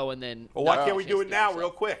 with Joe and then. Well, why not can't we have a do chance it to now yourself. real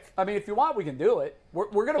quick? I mean, if you want, we can do it.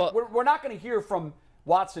 We're not gonna hear from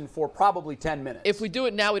Watson for probably 10 minutes. If we do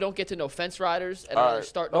it now, we don't get to no fence riders, and I'll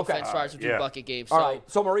start no Okay. fence riders. We'll do Yeah. bucket game. So all right,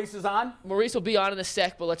 so Maurice is on. Maurice will be on in a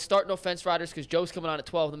sec, but let's start no fence riders because Joe's coming on at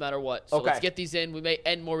 12 no matter what. So let's Okay. get these in. We may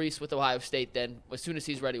end Maurice with Ohio State then. As soon as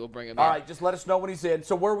he's ready, we'll bring him All in. right, just let us know when he's in.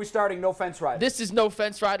 So where are we starting? No fence riders. This is no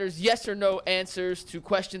fence riders. Yes or no answers to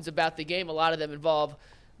questions about the game. A lot of them involve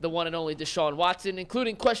the one and only Deshaun Watson,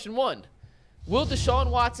 including question 1. Will Deshaun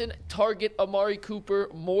Watson target Amari Cooper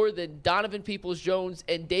more than Donovan Peoples-Jones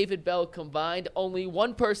and David Bell combined? Only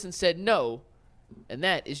one person said no, and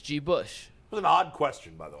that is G. Bush. It was an odd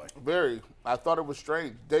question, by the way. Very. I thought it was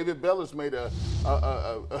strange. David Bell has made a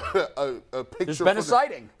picture. There's been a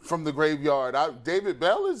sighting from the graveyard. David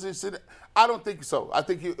Bell is in. I don't think so. I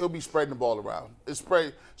think he'll be spreading the ball around. It's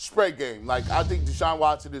spread game. Like I think Deshaun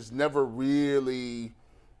Watson has never really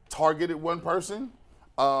targeted one person.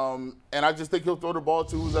 And I just think he'll throw the ball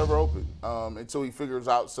to who's ever open until he figures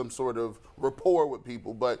out some sort of rapport with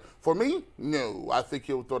people. But for me, no, I think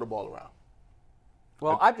he'll throw the ball around.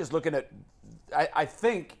 Well, I'm just looking at. I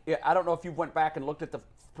think I don't know if you went back and looked at the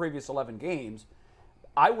previous 11 games.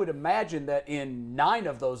 I would imagine that in 9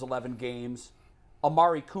 of those 11 games,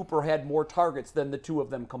 Amari Cooper had more targets than the two of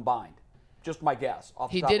them combined. Just my guess.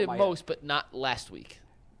 Off the He top did of it my most, head. but not last week.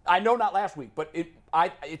 I know not last week, but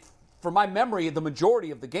from my memory, the majority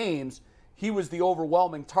of the games, he was the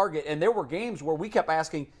overwhelming target. And there were games where we kept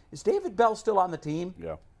asking, is David Bell still on the team?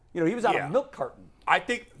 Yeah. You know, he was on Yeah. a milk carton. I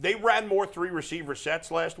think they ran more 3 receiver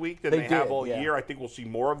sets last week than They they have did, all yeah. year. I think we'll see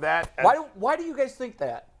more of that. Why do you guys think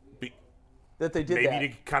that they did maybe that? to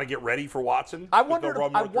kind of get ready for Watson? I If they'll wondered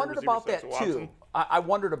run more 3 about receiver that sets to too. Watson? I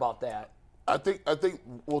wondered about that. I think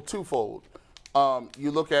well, twofold.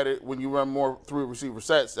 You look at it, when you run more 3 receiver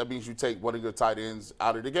sets, that means you take one of your tight ends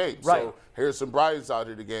out of the game. Right. So Harrison Bryant's out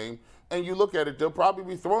of the game. And you look at it, they'll probably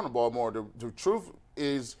be throwing the ball more. The truth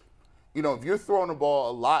is, if you're throwing the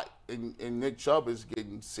ball a lot and Nick Chubb is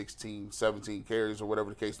getting 16, 17 carries or whatever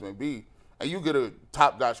the case may be, and you get a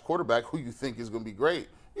top-notch quarterback who you think is going to be great,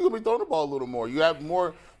 you're going to be throwing the ball a little more. You have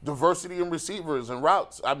more diversity in receivers and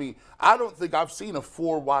routes. I mean, I don't think I've seen a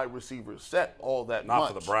 4 wide receiver set all that much. Not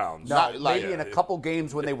for the Browns. No, maybe in a couple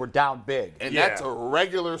games when they were down big. And that's a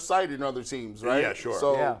regular sight in other teams, right? Yeah, sure.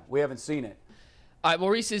 So, yeah, we haven't seen it. All right,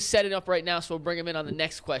 Maurice is setting up right now, so we'll bring him in on the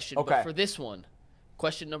next question. Okay. But for this one,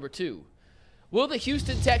 question number 2. Will the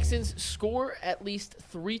Houston Texans score at least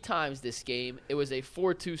 3 times this game? It was a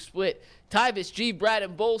 4-2 split. Tyvis, G, Brad,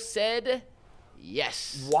 and Bull said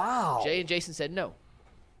yes. Wow. Jay and Jason said no.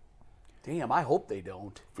 Damn, I hope they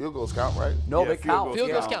don't. field goals count, right? No, Yeah, they field count. goals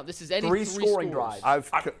Field goals count. This is any 3 3 scoring scores. drives.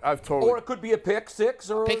 I've totally. Or it could be a pick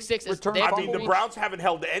 6 or Pick six is- return they- I fumble. mean, the Browns haven't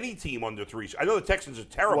held any team under 3. I know the Texans are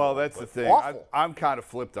terrible. Well, that's the but- thing. Awful. I'm kind of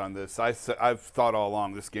flipped on this. I've thought all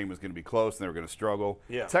along this game was going to be close and they were going to struggle.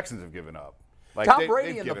 Yeah. Texans have given up. Like, Tom they've Brady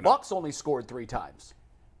and the given up. Bucks only scored 3 times.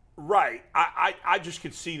 Right. I just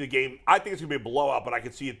could see the game. I think it's going to be a blowout, but I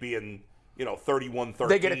could see it being, 31-13.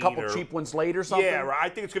 They get a couple or, cheap ones late or something. Yeah, right. I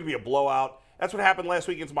think it's going to be a blowout. That's what happened last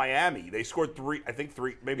week against Miami. They scored 3,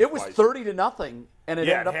 maybe It was twice. 30-0, and it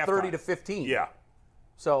Yeah, ended at up halftime. 30-15. Yeah.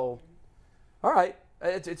 So, all right,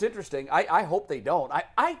 it's interesting. I hope they don't.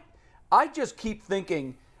 I just keep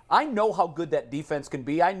thinking. I know how good that defense can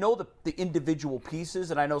be. I know the individual pieces,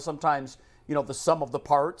 and I know sometimes the sum of the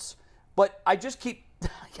parts. But I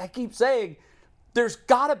keep saying there's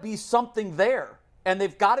got to be something there, and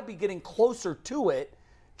they've got to be getting closer to it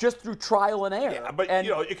just through trial and error. Yeah, but,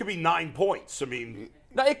 it could be 9 points. I mean,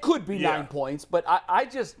 now, it could be Yeah. 9 points, but I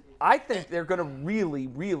think they're going to really,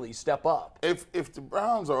 really step up. If the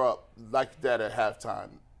Browns are up like that at halftime,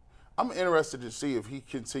 I'm interested to see if he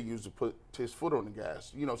continues to put his foot on the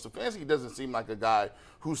gas. Stefanski doesn't seem like a guy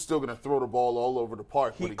who's still going to throw the ball all over the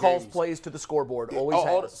park. He when the calls game's- plays to the scoreboard, always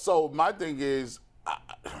has. So my thing is,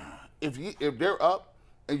 if they're up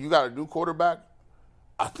and you got a new quarterback,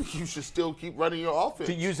 I think you should still keep running your offense.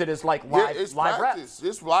 To use it as like Yeah, live, it's live practice. reps.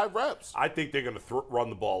 It's live reps. I think they're going to run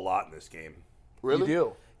the ball a lot in this game. Really? You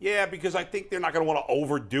do. Yeah, because I think they're not going to want to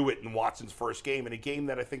overdo it in Watson's first game, in a game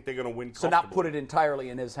that I think they're going to win So not comfortably. put it entirely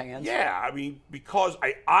in his hands. Yeah, I mean, because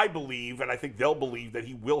I believe, and I think they'll believe, that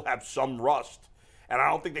he will have some rust. And I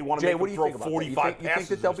don't think they want to Jay, make what him do you throw think about that? 45 You think passes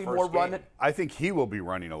that there'll in his be more first game. running? I think he will be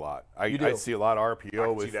running a lot. You do? I see a lot of I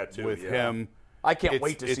RPO can see that too, with yeah. him. I can't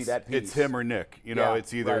wait to see It's- that piece. It's him or Nick. Yeah,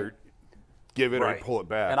 It's either right. give it Right. or pull it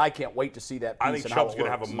back. And I can't wait to see that piece. I think and how Chubb's it going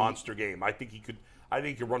to have works. a monster game. I think he could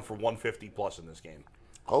run for 150 plus in this game.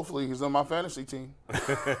 Hopefully he's on my fantasy team.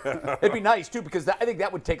 It'd be nice too because I think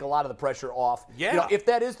that would take a lot of the pressure off. Yeah. If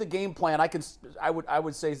that is the game plan, I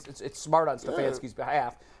would say it's smart on Stefanski's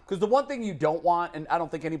behalf because the one thing you don't want, and I don't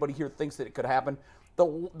think anybody here thinks that it could happen, the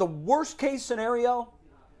worst case scenario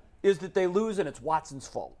is that they lose and it's Watson's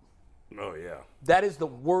fault. Oh, yeah. That is the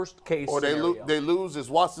worst case Or scenario. they lose, it's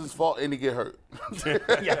Watson's fault, and he get hurt.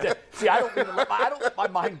 See, I don't let my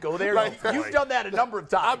mind go there. Like- You've done that a number of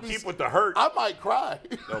times. Keep with the hurt. I might cry.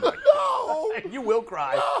 Oh, my No! You will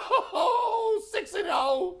cry. Oh,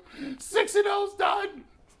 6-0. 6-0's done.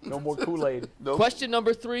 No more Kool-Aid. Nope. Question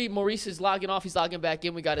number 3, Maurice is logging off. He's logging back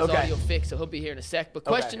in. We got his Okay. audio fixed, so he'll be here in a sec. But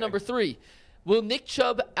question Okay. number 3, will Nick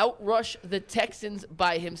Chubb outrush the Texans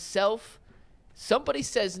by himself? Somebody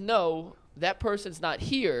says no. That person's not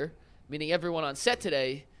here, meaning everyone on set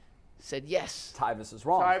today said yes. Tyvis is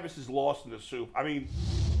wrong. Tyvis is lost in the soup. I mean,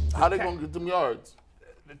 How they going to get them yards?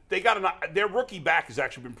 they got their rookie back has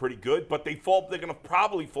actually been pretty good, but they're going to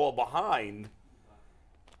probably fall behind.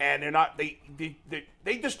 And they're not.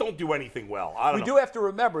 They just don't do anything well. I don't We know. do have to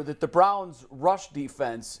remember that the Browns' rush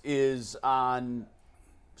defense is on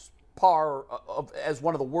par as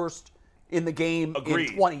one of the worst in the game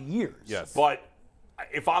Agreed. in 20 years. Yes. But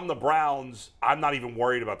if I'm the Browns, I'm not even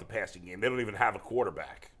worried about the passing game. They don't even have a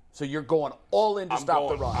quarterback. So you're going all in to stop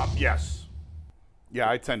the run. Yes. Yeah,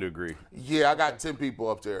 I tend to agree. Yeah, I got 10 people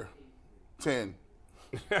up there. 10.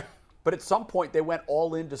 But at some point, they went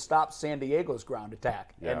all in to stop San Diego's ground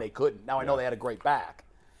attack, Yeah. and they couldn't. Now, I know they had a great back.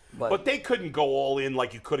 But they couldn't go all in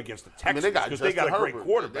like you could against the Texans they got because they got a Justin great Herbert.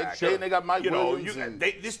 quarterback. They got Mike Williams and-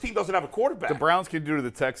 This team doesn't have a quarterback. The Browns can do to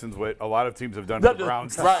the Texans what a lot of teams have done to the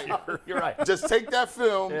Browns. Right. You're right. Just take that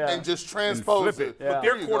film Yeah. and just transpose flip it. it. Yeah. Their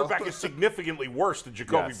There you go. quarterback is significantly worse than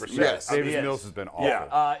Jacoby Yes. Brissett. Yes. I mean, Davis Yes. Mills has been awful.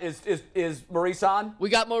 Yeah. Is Maurice on? We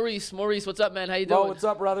got Maurice. Maurice, what's up, man? How you doing? Mo, what's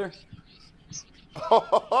up, brother?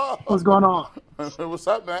 What's going on? What's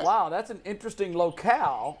up, man? Wow, that's an interesting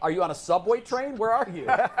locale. Are you on a subway train? Where are you?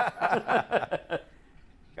 Got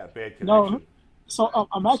bad connection. No, so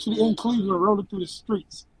I'm actually in Cleveland, rolling through the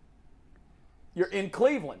streets. You're in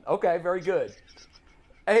Cleveland. Okay, very good.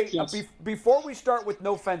 Hey, Yes. Before we start with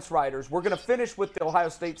No Fence Riders, we're going to finish with the Ohio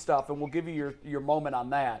State stuff, and we'll give you your moment on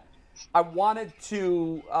that. I wanted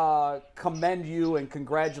to commend you and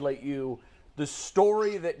congratulate you. The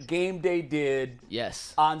story that Game Day did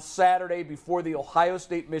on Saturday before the Ohio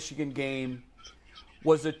State-Michigan game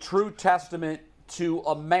was a true testament to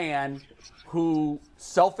a man who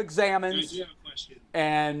self-examines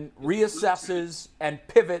and reassesses and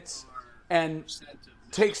pivots and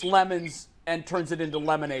takes lemons and turns it into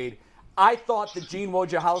lemonade. I thought that Gene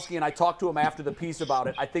Wojciechowski, and I talked to him after the piece about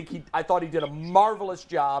it, I thought he did a marvelous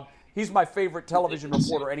job. He's my favorite television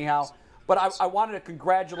reporter anyhow. But I wanted to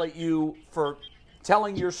congratulate you for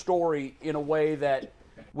telling your story in a way that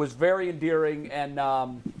was very endearing,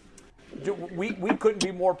 and we couldn't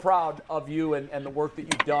be more proud of you and the work that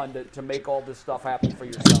you've done to make all this stuff happen for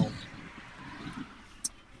yourself.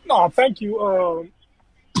 No, thank you. Hold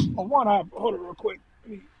it real quick.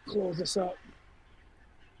 Let me close this up.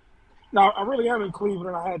 Now, I really am in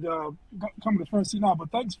Cleveland. I had to come to the front seat now, but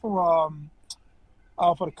thanks for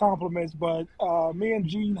the compliments. But me and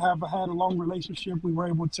Gene have had a long relationship. We were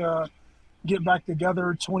able to get back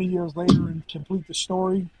together 20 years later and complete the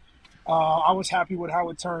story. I was happy with how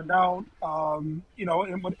it turned out. And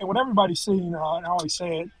what everybody's seen, and I always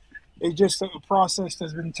say it, it's just a process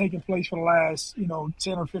that's been taking place for the last,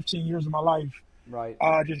 10 or 15 years of my life. Right.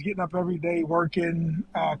 Just getting up every day, working,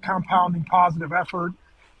 compounding positive effort,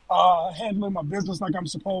 handling my business like I'm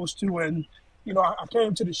supposed to. And, I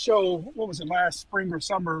came to the show, what was it, last spring or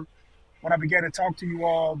summer when I began to talk to you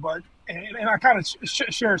all. And I kind of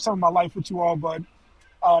shared some of my life with you all, but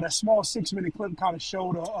that small 6-minute clip kind of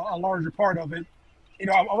showed a larger part of it.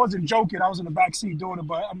 I wasn't joking. I was in the backseat doing it,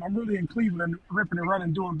 but I'm really in Cleveland, ripping and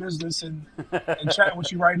running, doing business and chatting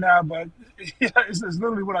with you right now. But it's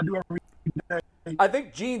literally what I do every day. I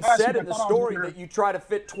think Gene said in the story that you try to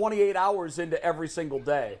fit 28 hours into every single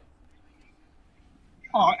day.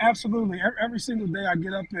 Oh, absolutely. Every single day I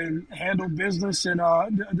get up and handle business, and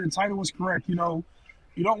the title was correct. You don't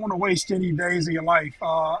want to waste any days of your life.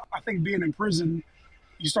 I think being in prison,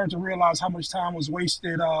 you start to realize how much time was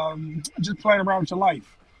wasted just playing around with your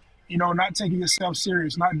life. Not taking yourself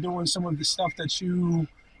serious, not doing some of the stuff that you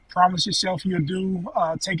promise yourself you'll do,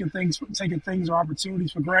 taking things or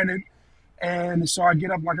opportunities for granted. And so I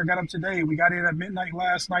get up like I got up today. We got in at midnight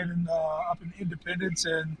last night up in Independence,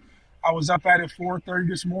 and I was up at it 4:30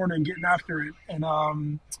 this morning getting after it. And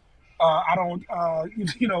I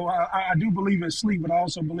do believe in sleep, but I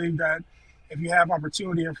also believe that if you have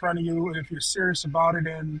opportunity in front of you, and if you're serious about it,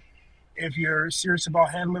 and if you're serious about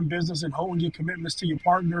handling business and holding your commitments to your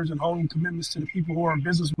partners and holding commitments to the people who are in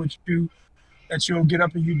business with you, that you'll get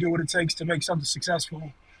up and you do what it takes to make something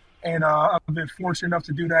successful. And I've been fortunate enough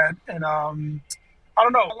to do that. And I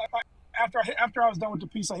don't know. After I was done with the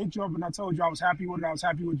piece, I hit you up and I told you I was happy with it. I was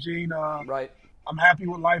happy with Gene. Right. I'm happy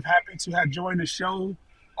with life. Happy to have joined the show.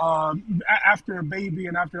 After a baby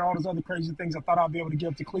and after all those other crazy things, I thought I'd be able to get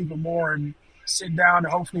up to Cleveland more and sit down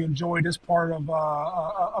and hopefully enjoy this part of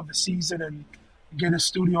the season and get a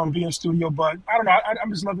studio and be in studio. But I don't know.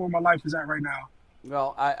 I'm just loving where my life is at right now.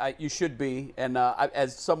 Well, you should be. And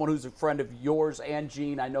as someone who's a friend of yours and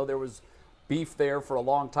Gene, I know there was beef there for a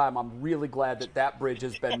long time. I'm really glad that bridge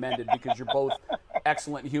has been mended because you're both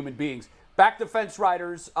excellent human beings. Back to Fence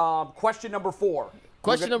Riders. Question number 4.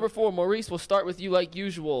 Number 4, Maurice, we'll start with you like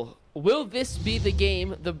usual. Will this be the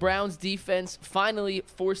game the Browns defense finally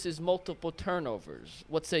forces multiple turnovers?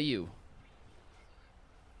 What say you?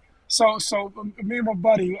 So me and my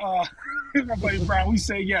buddy Brown, we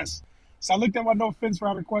say yes. So I looked at my no fence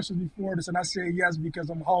rider questions before this, and I said yes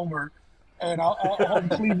because I'm a homer, and I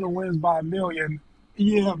hope Cleveland wins by 1 million.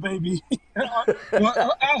 Yeah, baby.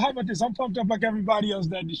 Well, how about this? I'm pumped up like everybody else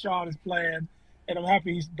that Deshaun is playing, and I'm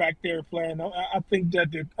happy he's back there playing. I think that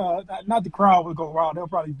not the crowd will go wild. They'll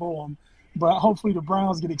probably boo him. But hopefully the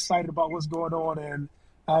Browns get excited about what's going on,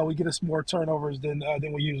 and we get us more turnovers than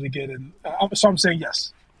we usually get. And so I'm saying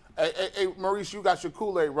yes. Hey, Maurice, you got your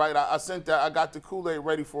Kool-Aid, right? I sent that. I got the Kool-Aid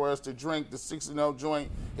ready for us to drink, the 6-0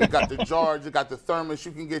 joint. It got the jars. It got the thermos.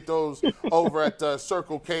 You can get those over at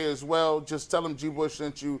Circle K as well. Just tell them G. Bush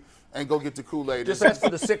sent you and go get the Kool-Aid. Just ask for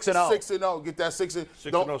the 6-0. 6-0. Get that 6-0.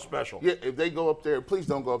 6-0 special. Yeah, if they go up there, please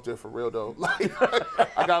don't go up there for real, though. Like,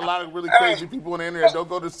 I got a lot of really crazy people in the internet. Don't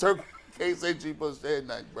go to Circle K, say G. Bush said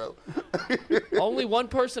nothing, bro. Only one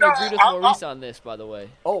person agreed with Maurice on this, by the way.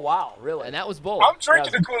 Oh, wow, really? And that was bold. I'm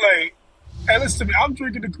drinking the Kool-Aid. Hey, listen to me. I'm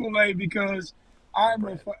drinking the Kool-Aid because I'm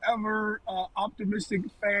a forever optimistic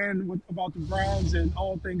fan about the Browns and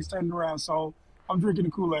all things turned around. So I'm drinking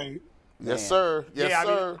the Kool-Aid. Yes, sir. Yes,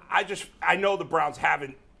 sir. I mean, I know the Browns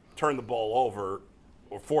haven't turned the ball over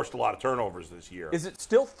or forced a lot of turnovers this year. Is it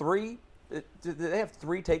still 3? Do they have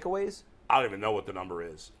 3 takeaways? I don't even know what the number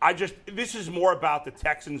is. This is more about the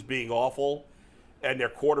Texans being awful and their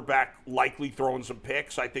quarterback likely throwing some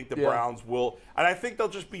picks. I think the Browns will, and I think they'll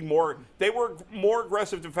just be more. They were more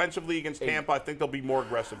aggressive defensively against Tampa. I think they'll be more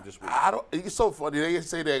aggressive this week. It's so funny. They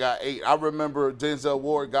say they got 8. I remember Denzel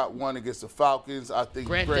Ward got 1 against the Falcons. I think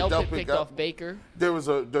Grant Delpit picked off Baker. There's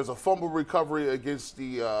a fumble recovery against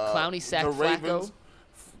the Clowney sacked the Ravens. Flacco.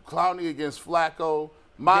 Clowney against Flacco.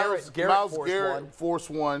 Miles Garrett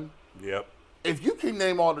forced 1. Yep. If you can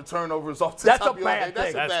name all the turnovers off the top of your head,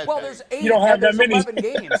 that's a bad thing. Well, there's 8 You don't have and there's that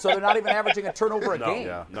many. 11 games, so they're not even averaging a turnover a game.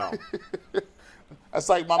 Yeah. No. That's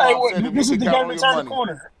like my mom said, if This you is the can count game on to your turn the money.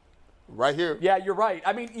 corner. Right here. Yeah, you're right.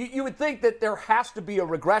 I mean, you would think that there has to be a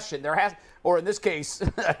regression. Or in this case,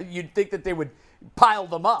 you'd think that they would pile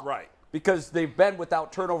them up. Right. Because they've been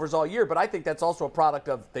without turnovers all year. But I think that's also a product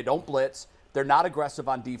of they don't blitz. They're not aggressive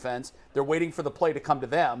on defense. They're waiting for the play to come to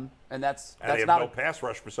them, and that's And they have not no pass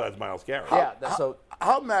rush besides Miles Garrett. Yeah,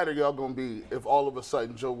 How mad are y'all going to be if all of a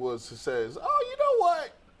sudden Joe Woods says, oh, you know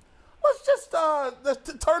what? Let's just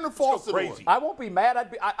let's turn the faucet on. crazy. I won't be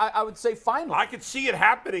mad. I would say finally. I could see it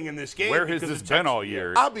happening in this game. Where has because this the been all Texans-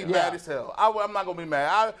 year? I'll be mad as hell. I'm not going to be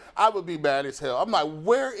mad. I would be mad as hell. I'm like,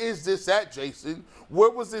 where is this at, Jason? Where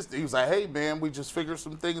was this? He was like, hey, man, we just figured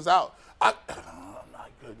some things out. Oh, my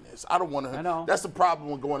goodness. I don't want to. I know. That's the problem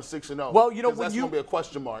with going 6-0. Well, you know, when that's you- going to be a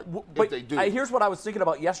question mark But if they do. Here's what I was thinking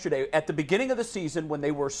about yesterday. At the beginning of the season, when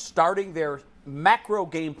they were starting their macro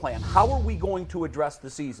game plan, how are we going to address the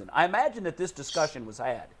season? I imagine that this discussion was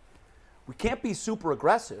had. We can't be super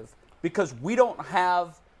aggressive because we don't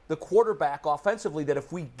have the quarterback offensively that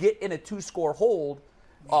if we get in a two-score hole,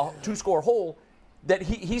 that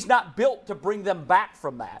he's not built to bring them back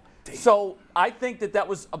from that. So I think that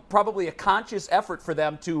was probably a conscious effort for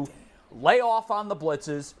them to lay off on the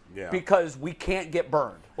blitzes because we can't get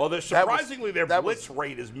burned. Well, their blitz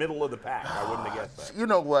rate is middle of the pack. I wouldn't have guessed that. You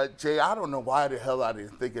know what, Jay? I don't know why the hell I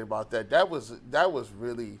didn't think about that. That's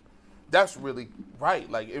really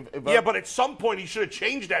right. Like but at some point he should have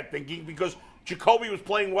changed that thinking because Jacoby was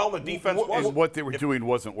playing well and the defense wasn't. And what they were doing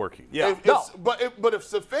wasn't working. Yeah. But if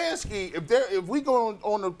Stefanski, if we go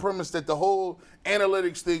on the premise that the whole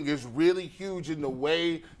analytics thing is really huge in the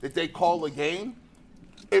way that they call a game,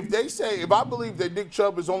 if I believe that Nick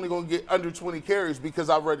Chubb is only going to get under 20 carries because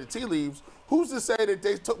I've read the tea leaves, who's to say that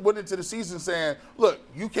they went into the season saying, look,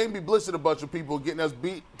 you can't be blitzing a bunch of people, getting us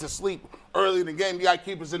beat to sleep early in the game. You got to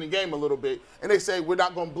keep us in the game a little bit. And they say we're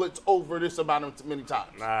not going to blitz over this amount of many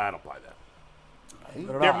times. Nah, I don't buy that.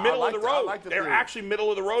 They're middle of the road. They're actually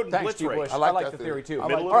middle of the road in blitz rate. I like the theory too. All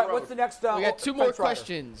right, what's the next? We got 2 more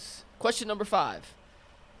questions. Question number 5.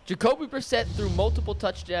 Jacoby Brissett threw multiple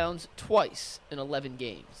touchdowns twice in 11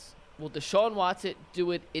 games. Will Deshaun Watson do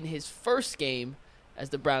it in his first game as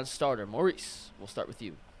the Browns starter? Maurice, we'll start with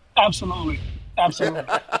you. Absolutely.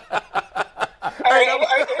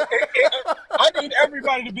 I need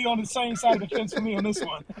everybody to be on the same side of the fence for me on this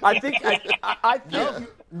one. I think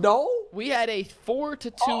no. We had a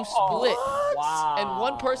 4-2 split. Wow. And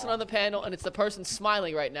one person on the panel, and it's the person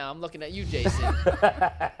smiling right now, I'm looking at you, Jason,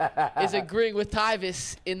 is agreeing with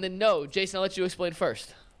Tyvis in the no. Jason, I'll let you explain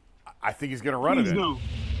first. I think he's going to run it in.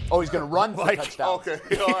 Oh, he's going to run for touchdown. Okay,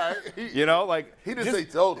 all right. You know, like he didn't say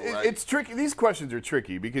total, right? It's tricky. These questions are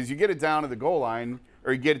tricky because you get it down to the goal line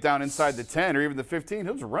or you get it down inside the 10 or even the 15,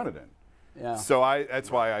 he'll just run it in. Yeah. So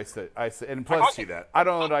that's why I said, and plus, see that. I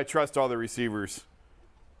don't know that I trust all the receivers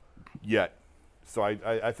yet. So I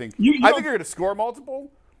think I think You they're going to score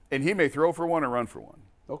multiple, and he may throw for one or run for one.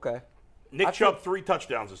 Okay. Nick Chubb 3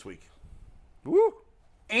 touchdowns this week. Woo!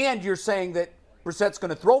 And you're saying that Brissett's going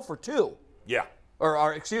to throw for 2. Yeah.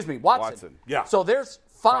 Or excuse me, Watson. Yeah. So there's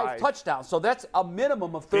 5 5. touchdowns. So that's a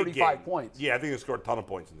minimum of Big 35 game. points. Yeah, I think they scored a ton of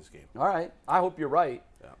points in this game. All right. I hope you're right.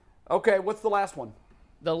 Yeah. Okay, what's the last one?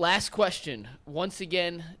 The last question, once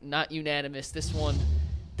again, not unanimous. This one,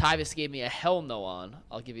 Tyvis gave me a hell no on.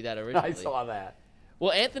 I'll give you that originally. I saw that.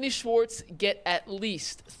 Will Anthony Schwartz get at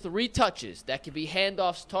least 3 touches? That could be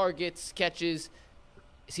handoffs, targets, catches.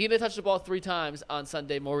 Is he going to touch the ball 3 times on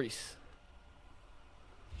Sunday, Maurice?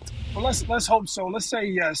 Well, let's hope so. Let's say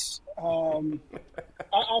yes. I'll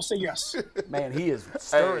say yes. Man, he is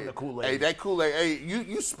stirring the Kool-Aid. Hey, that Kool-Aid. Hey,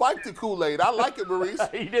 you spiked the Kool-Aid. I like it, Maurice.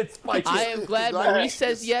 He did spike I it. am glad Maurice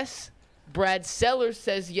says yes. Brad Sellers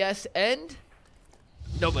says yes. And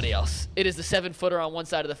Nobody else. It is the 7-footer on one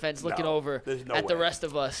side of the fence looking over there's no at the way. rest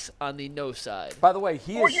of us on the no side. By the way,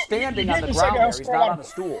 he is standing on the ground there. He's not on a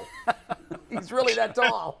stool. He's really that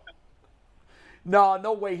tall.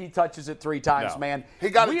 No way he touches it 3 times, man.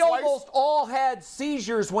 He got it we twice. almost all had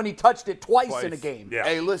seizures when he touched it twice in a game. Yeah.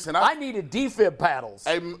 Hey, listen, I needed defib paddles.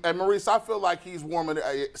 Hey, Maurice, I feel like he's warming.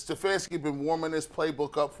 Stefanski been warming this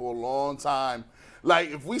playbook up for a long time.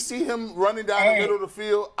 Like, if we see him running down the middle of the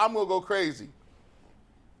field, I'm gonna go crazy.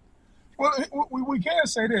 Well, we can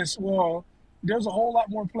say this. Well, there's a whole lot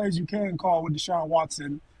more plays you can call with Deshaun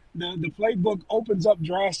Watson. The playbook opens up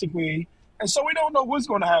drastically, and so we don't know what's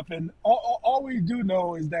going to happen. All we do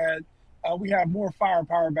know is that we have more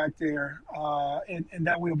firepower back there, and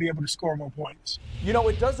that we'll be able to score more points. You know,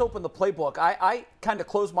 it does open the playbook. I kind of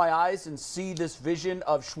close my eyes and see this vision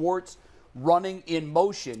of Schwartz running in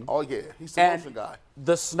motion. Oh, yeah. He's the motion guy.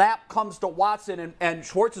 The snap comes to Watson, and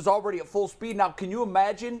Schwartz is already at full speed. Now, can you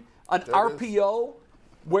imagine an RPO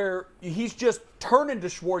where he's just turning to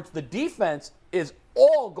Schwartz? The defense is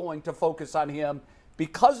all going to focus on him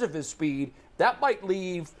because of his speed. That might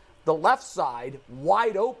leave the left side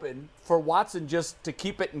wide open for Watson just to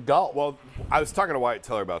keep it and go. Well, I was talking to Wyatt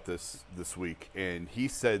Teller about this week, and he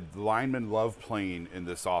said the linemen love playing in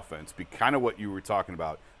this offense. Be kind of what you were talking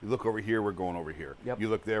about. You look over here, we're going over here. Yep. You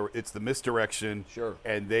look there, it's the misdirection. Sure.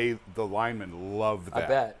 And the linemen love that. I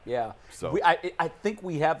bet, yeah. So I think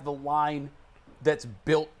we have the line that's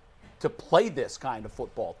built to play this kind of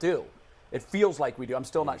football too. It feels like we do. I'm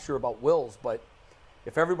still not sure about Wills, but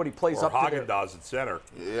if everybody plays Or up to their Haagen-Dazs at center.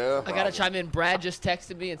 Yeah. I got to chime in. Brad just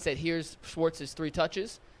texted me and said, here's Schwartz's 3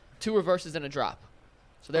 touches, 2 reverses, and a drop.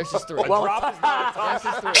 So there's his 3. A drop is not a touch. That's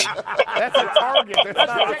his 3. that's a target. That's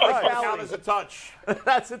not a Doesn't touch. count as a touch.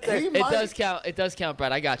 That's the thing. It does count. It does count,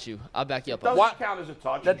 Brad. I got you. I'll back you up. on Doesn't that. count as a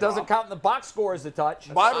touch. That doesn't count in the box score as a touch.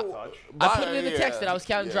 I put it in the text that I was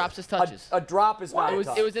counting drops as touches. A drop is not a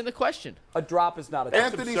touch. It was in the question. A drop is not a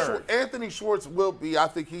touch. Anthony Schwartz will be. I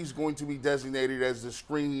think he's going to be designated as the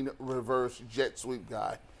screen reverse jet sweep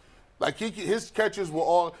guy. Like his catches were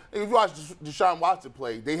all. If you watch Deshaun Watson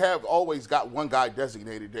play, they have always got one guy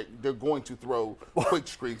designated that they're going to throw quick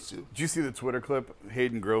screens to. Did you see the Twitter clip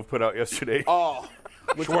Hayden Grove put out yesterday? Oh,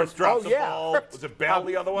 Schwartz drops the ball. Was it Bell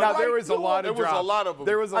the other one? Now, there was a lot of there was drops. a lot of them.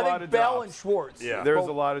 There was a I lot think of Bell drops. and Schwartz. Yeah. There was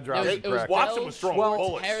a lot of drops. It was Watson Bell, was throwing Schwartz,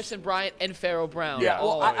 bullets. Harrison Bryant, and Pharaoh Brown. Yeah, well,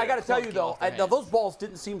 all I got to tell you funky though, off their now hands. those balls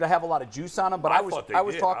didn't seem to have a lot of juice on them. But I I was thought they I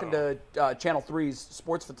was did. talking I to Channel 3's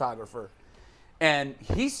sports photographer, and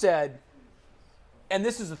he said, and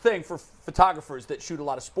this is the thing for photographers that shoot a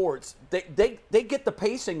lot of sports, they get the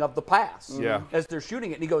pacing of the pass as they're shooting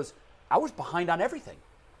it, and he goes, I was behind on everything.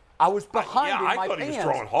 I was behind in my I thought pans. he was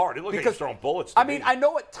throwing hard. He looked like he was throwing bullets. I mean, I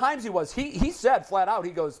know at times he was. He said flat out,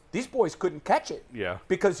 he goes, these boys couldn't catch it. Yeah.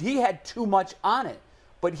 Because he had too much on it.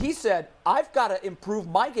 But he said, I've got to improve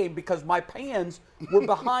my game because my pans were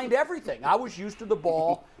behind everything. I was used to the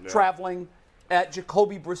ball traveling at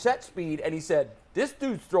Jacoby Brissett speed, and he said, this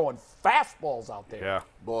dude's throwing fastballs out there. Yeah.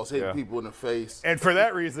 balls hitting people in the face. And for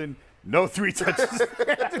that reason, no 3 touches.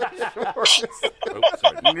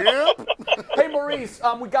 Yep. Hey, Maurice,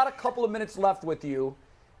 we got a couple of minutes left with you,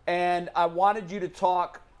 and I wanted you to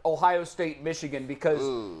talk Ohio State, Michigan, because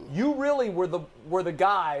you really were the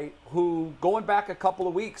guy who, going back a couple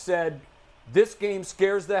of weeks, said, this game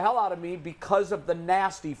scares the hell out of me because of the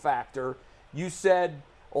nasty factor. You said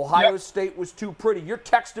Ohio State was too pretty. Your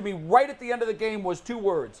text to me right at the end of the game was 2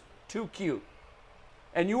 words, too cute.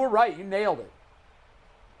 And you were right. You nailed it.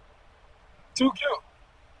 Too cute.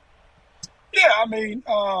 Yeah, I mean,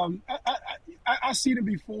 I seen it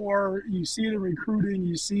before. You see it in recruiting.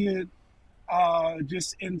 You see it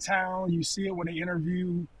just in town. You see it when they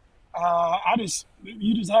interview.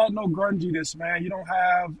 You just had no grunginess, man. You don't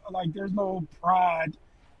have, there's no pride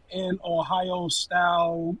in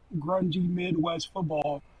Ohio-style grungy Midwest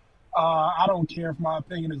football. I don't care if my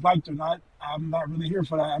opinion is liked or not. I'm not really here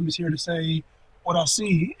for that. I'm just here to say what I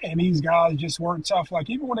see, and these guys just weren't tough. Like,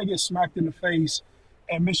 even when they get smacked in the face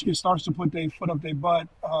and Michigan starts to put their foot up their butt,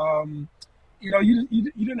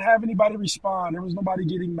 you didn't have anybody respond. There was nobody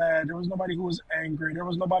getting mad. There was nobody who was angry. There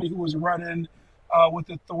was nobody who was running with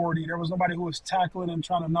authority. There was nobody who was tackling and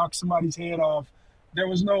trying to knock somebody's head off. There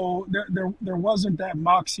wasn't that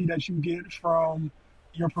moxie that you get from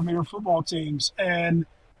your premier football teams. And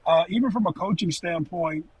even from a coaching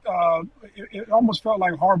standpoint, it almost felt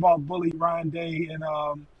like Harbaugh bullied Ryan Day and,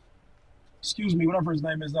 whatever his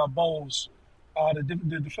name is, Bowles,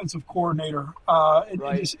 the defensive coordinator.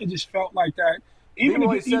 It just felt like that.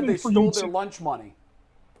 Leroy said they stole their lunch money.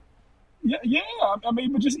 Yeah. I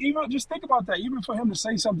mean, but just think about that. Even for him to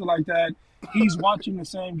say something like that, he's watching the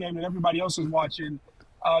same game that everybody else is watching.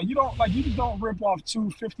 you just don't rip off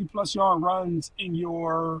two 50-plus yard runs in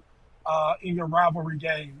your rivalry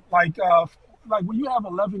game. Like when you have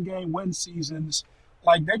 11-game win seasons,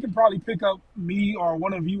 like they can probably pick up me or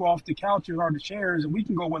one of you off the couches or the chairs, and we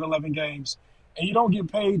can go win 11 games. And you don't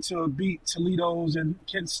get paid to beat Toledo's and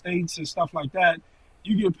Kent States and stuff like that.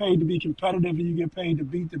 You get paid to be competitive, and you get paid to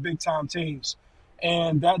beat the big-time teams.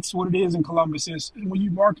 And that's what it is in Columbus. Is when you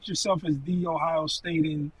market yourself as the Ohio State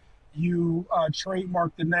and you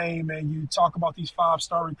trademark the name and you talk about these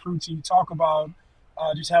 5-star recruits and you talk about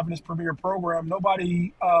just having this premier program,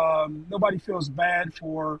 nobody feels bad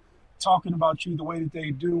for talking about you the way that they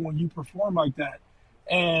do when you perform like that.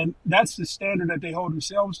 And that's the standard that they hold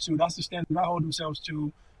themselves to. That's the standard I hold themselves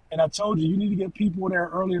to. And I told you, you need to get people there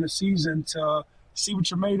early in the season to see what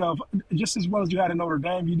you're made of, just as well as you had in Notre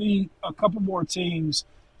Dame. You need a couple more teams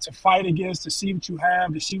to fight against, to see what you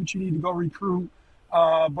have, to see what you need to go recruit.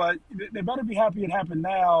 But they better be happy it happened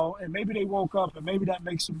now, and maybe they woke up, and maybe that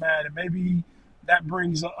makes them mad, and maybe that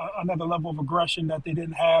brings another level of aggression that they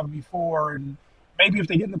didn't have before. And maybe if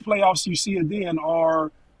they get in the playoffs, you see it then,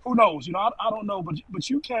 or who knows? I don't know, but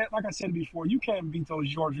you can't, like I said before, you can't beat those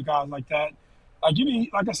Georgia guys like that. Like you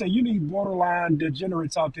need borderline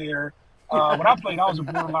degenerates out there. When I played, I was a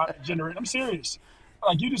borderline degenerate. I'm serious.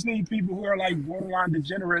 Like, you just need people who are like borderline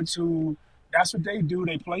degenerates who that's what they do.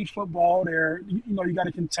 They play football. You got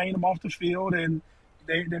to contain them off the field, and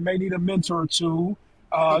they may need a mentor or two.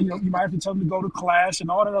 You might have to tell them to go to class and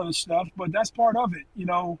all that other stuff, but that's part of it.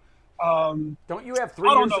 Don't you have 3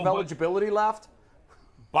 years of eligibility left?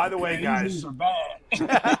 By the way, guys. These are bad.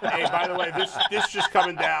 Hey, by the way, this just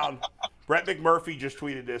coming down. Brett McMurphy just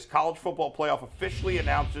tweeted this. College football playoff officially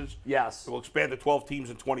announces yes. it will expand to 12 teams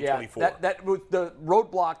in 2024. Yeah, the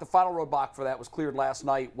roadblock, the final roadblock for that was cleared last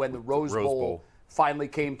night when the Rose Bowl finally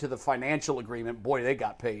came to the financial agreement. Boy, they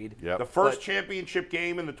got paid. Yep. The first championship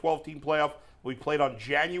game in the 12-team playoff will be played on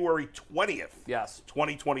January 20th,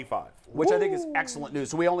 2025. Which I think is excellent news.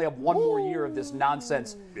 So we only have one more year of this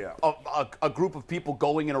nonsense. Yeah. A group of people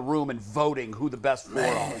going in a room and voting who the best four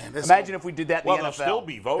are. Imagine if we did that in the NFL. They'll still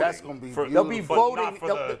be voting. That's going to be beautiful. They'll be voting. Not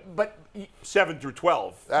for but 7 through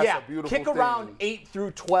 12. That's a beautiful kick thing. around 8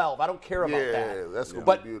 through 12. I don't care about that. Yeah, that's going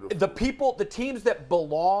to be beautiful. But the teams that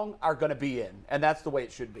belong are going to be in, and that's the way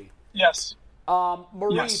it should be. Yes.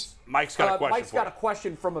 Maurice, yes. Mike's got a question. Mike's got a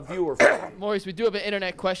question from a viewer. Maurice, we do have an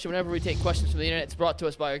internet question. Whenever we take questions from the internet, it's brought to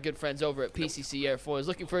us by our good friends over at PCC Airfoils.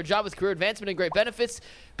 Looking for a job with career advancement and great benefits?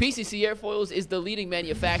 PCC Airfoils is the leading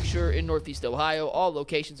manufacturer in Northeast Ohio. All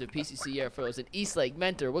locations of PCC Airfoils in Eastlake,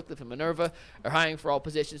 Mentor, Wickliffe, and Minerva are hiring for all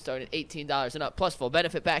positions starting at $18 and up, plus full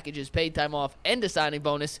benefit packages, paid time off, and a signing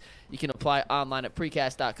bonus. You can apply online at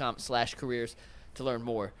precast.com/careers to learn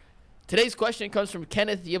more. Today's question comes from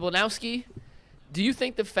Kenneth Yablanowski. Do you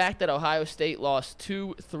think the fact that Ohio State lost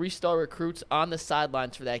 2 3-star recruits on the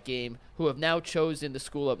sidelines for that game who have now chosen the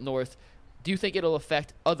school up north, do you think it'll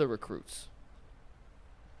affect other recruits?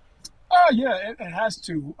 Yeah, it has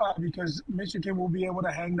to because Michigan will be able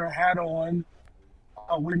to hang their hat on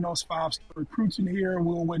winning those 5-star recruits in here.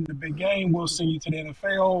 We'll win the big game. We'll send you to the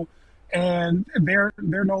NFL. And they're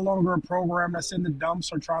no longer a program that's in the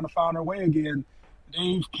dumps or trying to find their way again.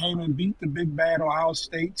 They've came and beat the big bad Ohio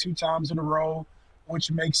State 2 times in a row, which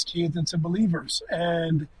makes kids into believers.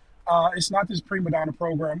 And it's not this prima donna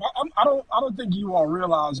program. I don't think you all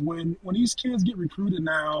realize when these kids get recruited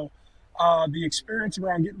now, the experience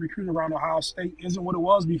around getting recruited around Ohio State isn't what it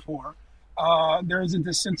was before. There isn't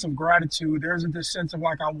this sense of gratitude. There isn't this sense of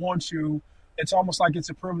like, I want you. It's almost like it's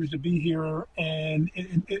a privilege to be here, and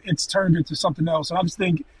it's turned into something else. And I just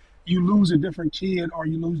think you lose a different kid or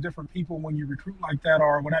you lose different people when you recruit like that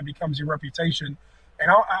or when that becomes your reputation. And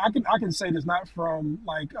I can say this not from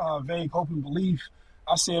like vague hope and belief.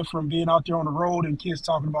 I say it from being out there on the road and kids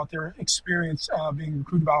talking about their experience being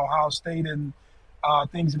recruited by Ohio State and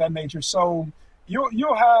things of that nature. So you'll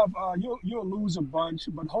lose a bunch,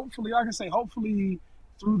 but hopefully, like I say, hopefully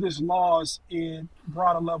through this loss, it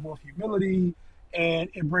brought a level of humility and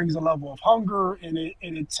it brings a level of hunger and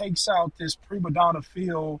it takes out this prima donna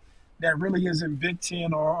feel that really isn't Big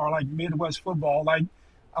Ten or like Midwest football. Like,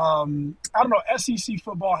 I don't know, SEC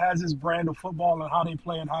football has this brand of football and how they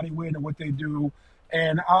play and how they win and what they do.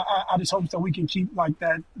 And I just hope that we can keep like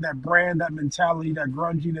that brand, that mentality, that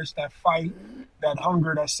grunginess, that fight, that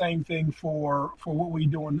hunger, that same thing for what we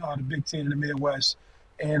do in the Big Ten and the Midwest.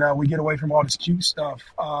 And we get away from all this cute stuff.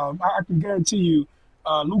 I can guarantee you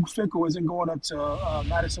Luke Fickell isn't going up to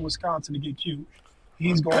Madison, Wisconsin to get cute.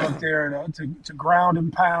 He's going up there to ground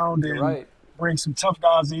and pound and bring some tough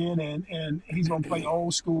guys in, and he's going to play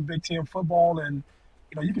old school Big Ten football. And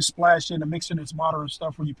you can splash in and mix in this modern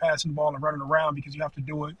stuff where you're passing the ball and running around because you have to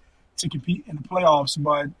do it to compete in the playoffs.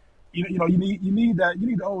 But you need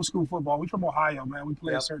the old school football. We're from Ohio, man. We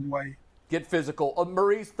play a certain way. Get physical.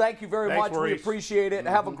 Maurice, thank you very much. Maurice. We appreciate it.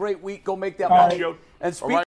 Have a great week. Go make that Thank money. you. And speak.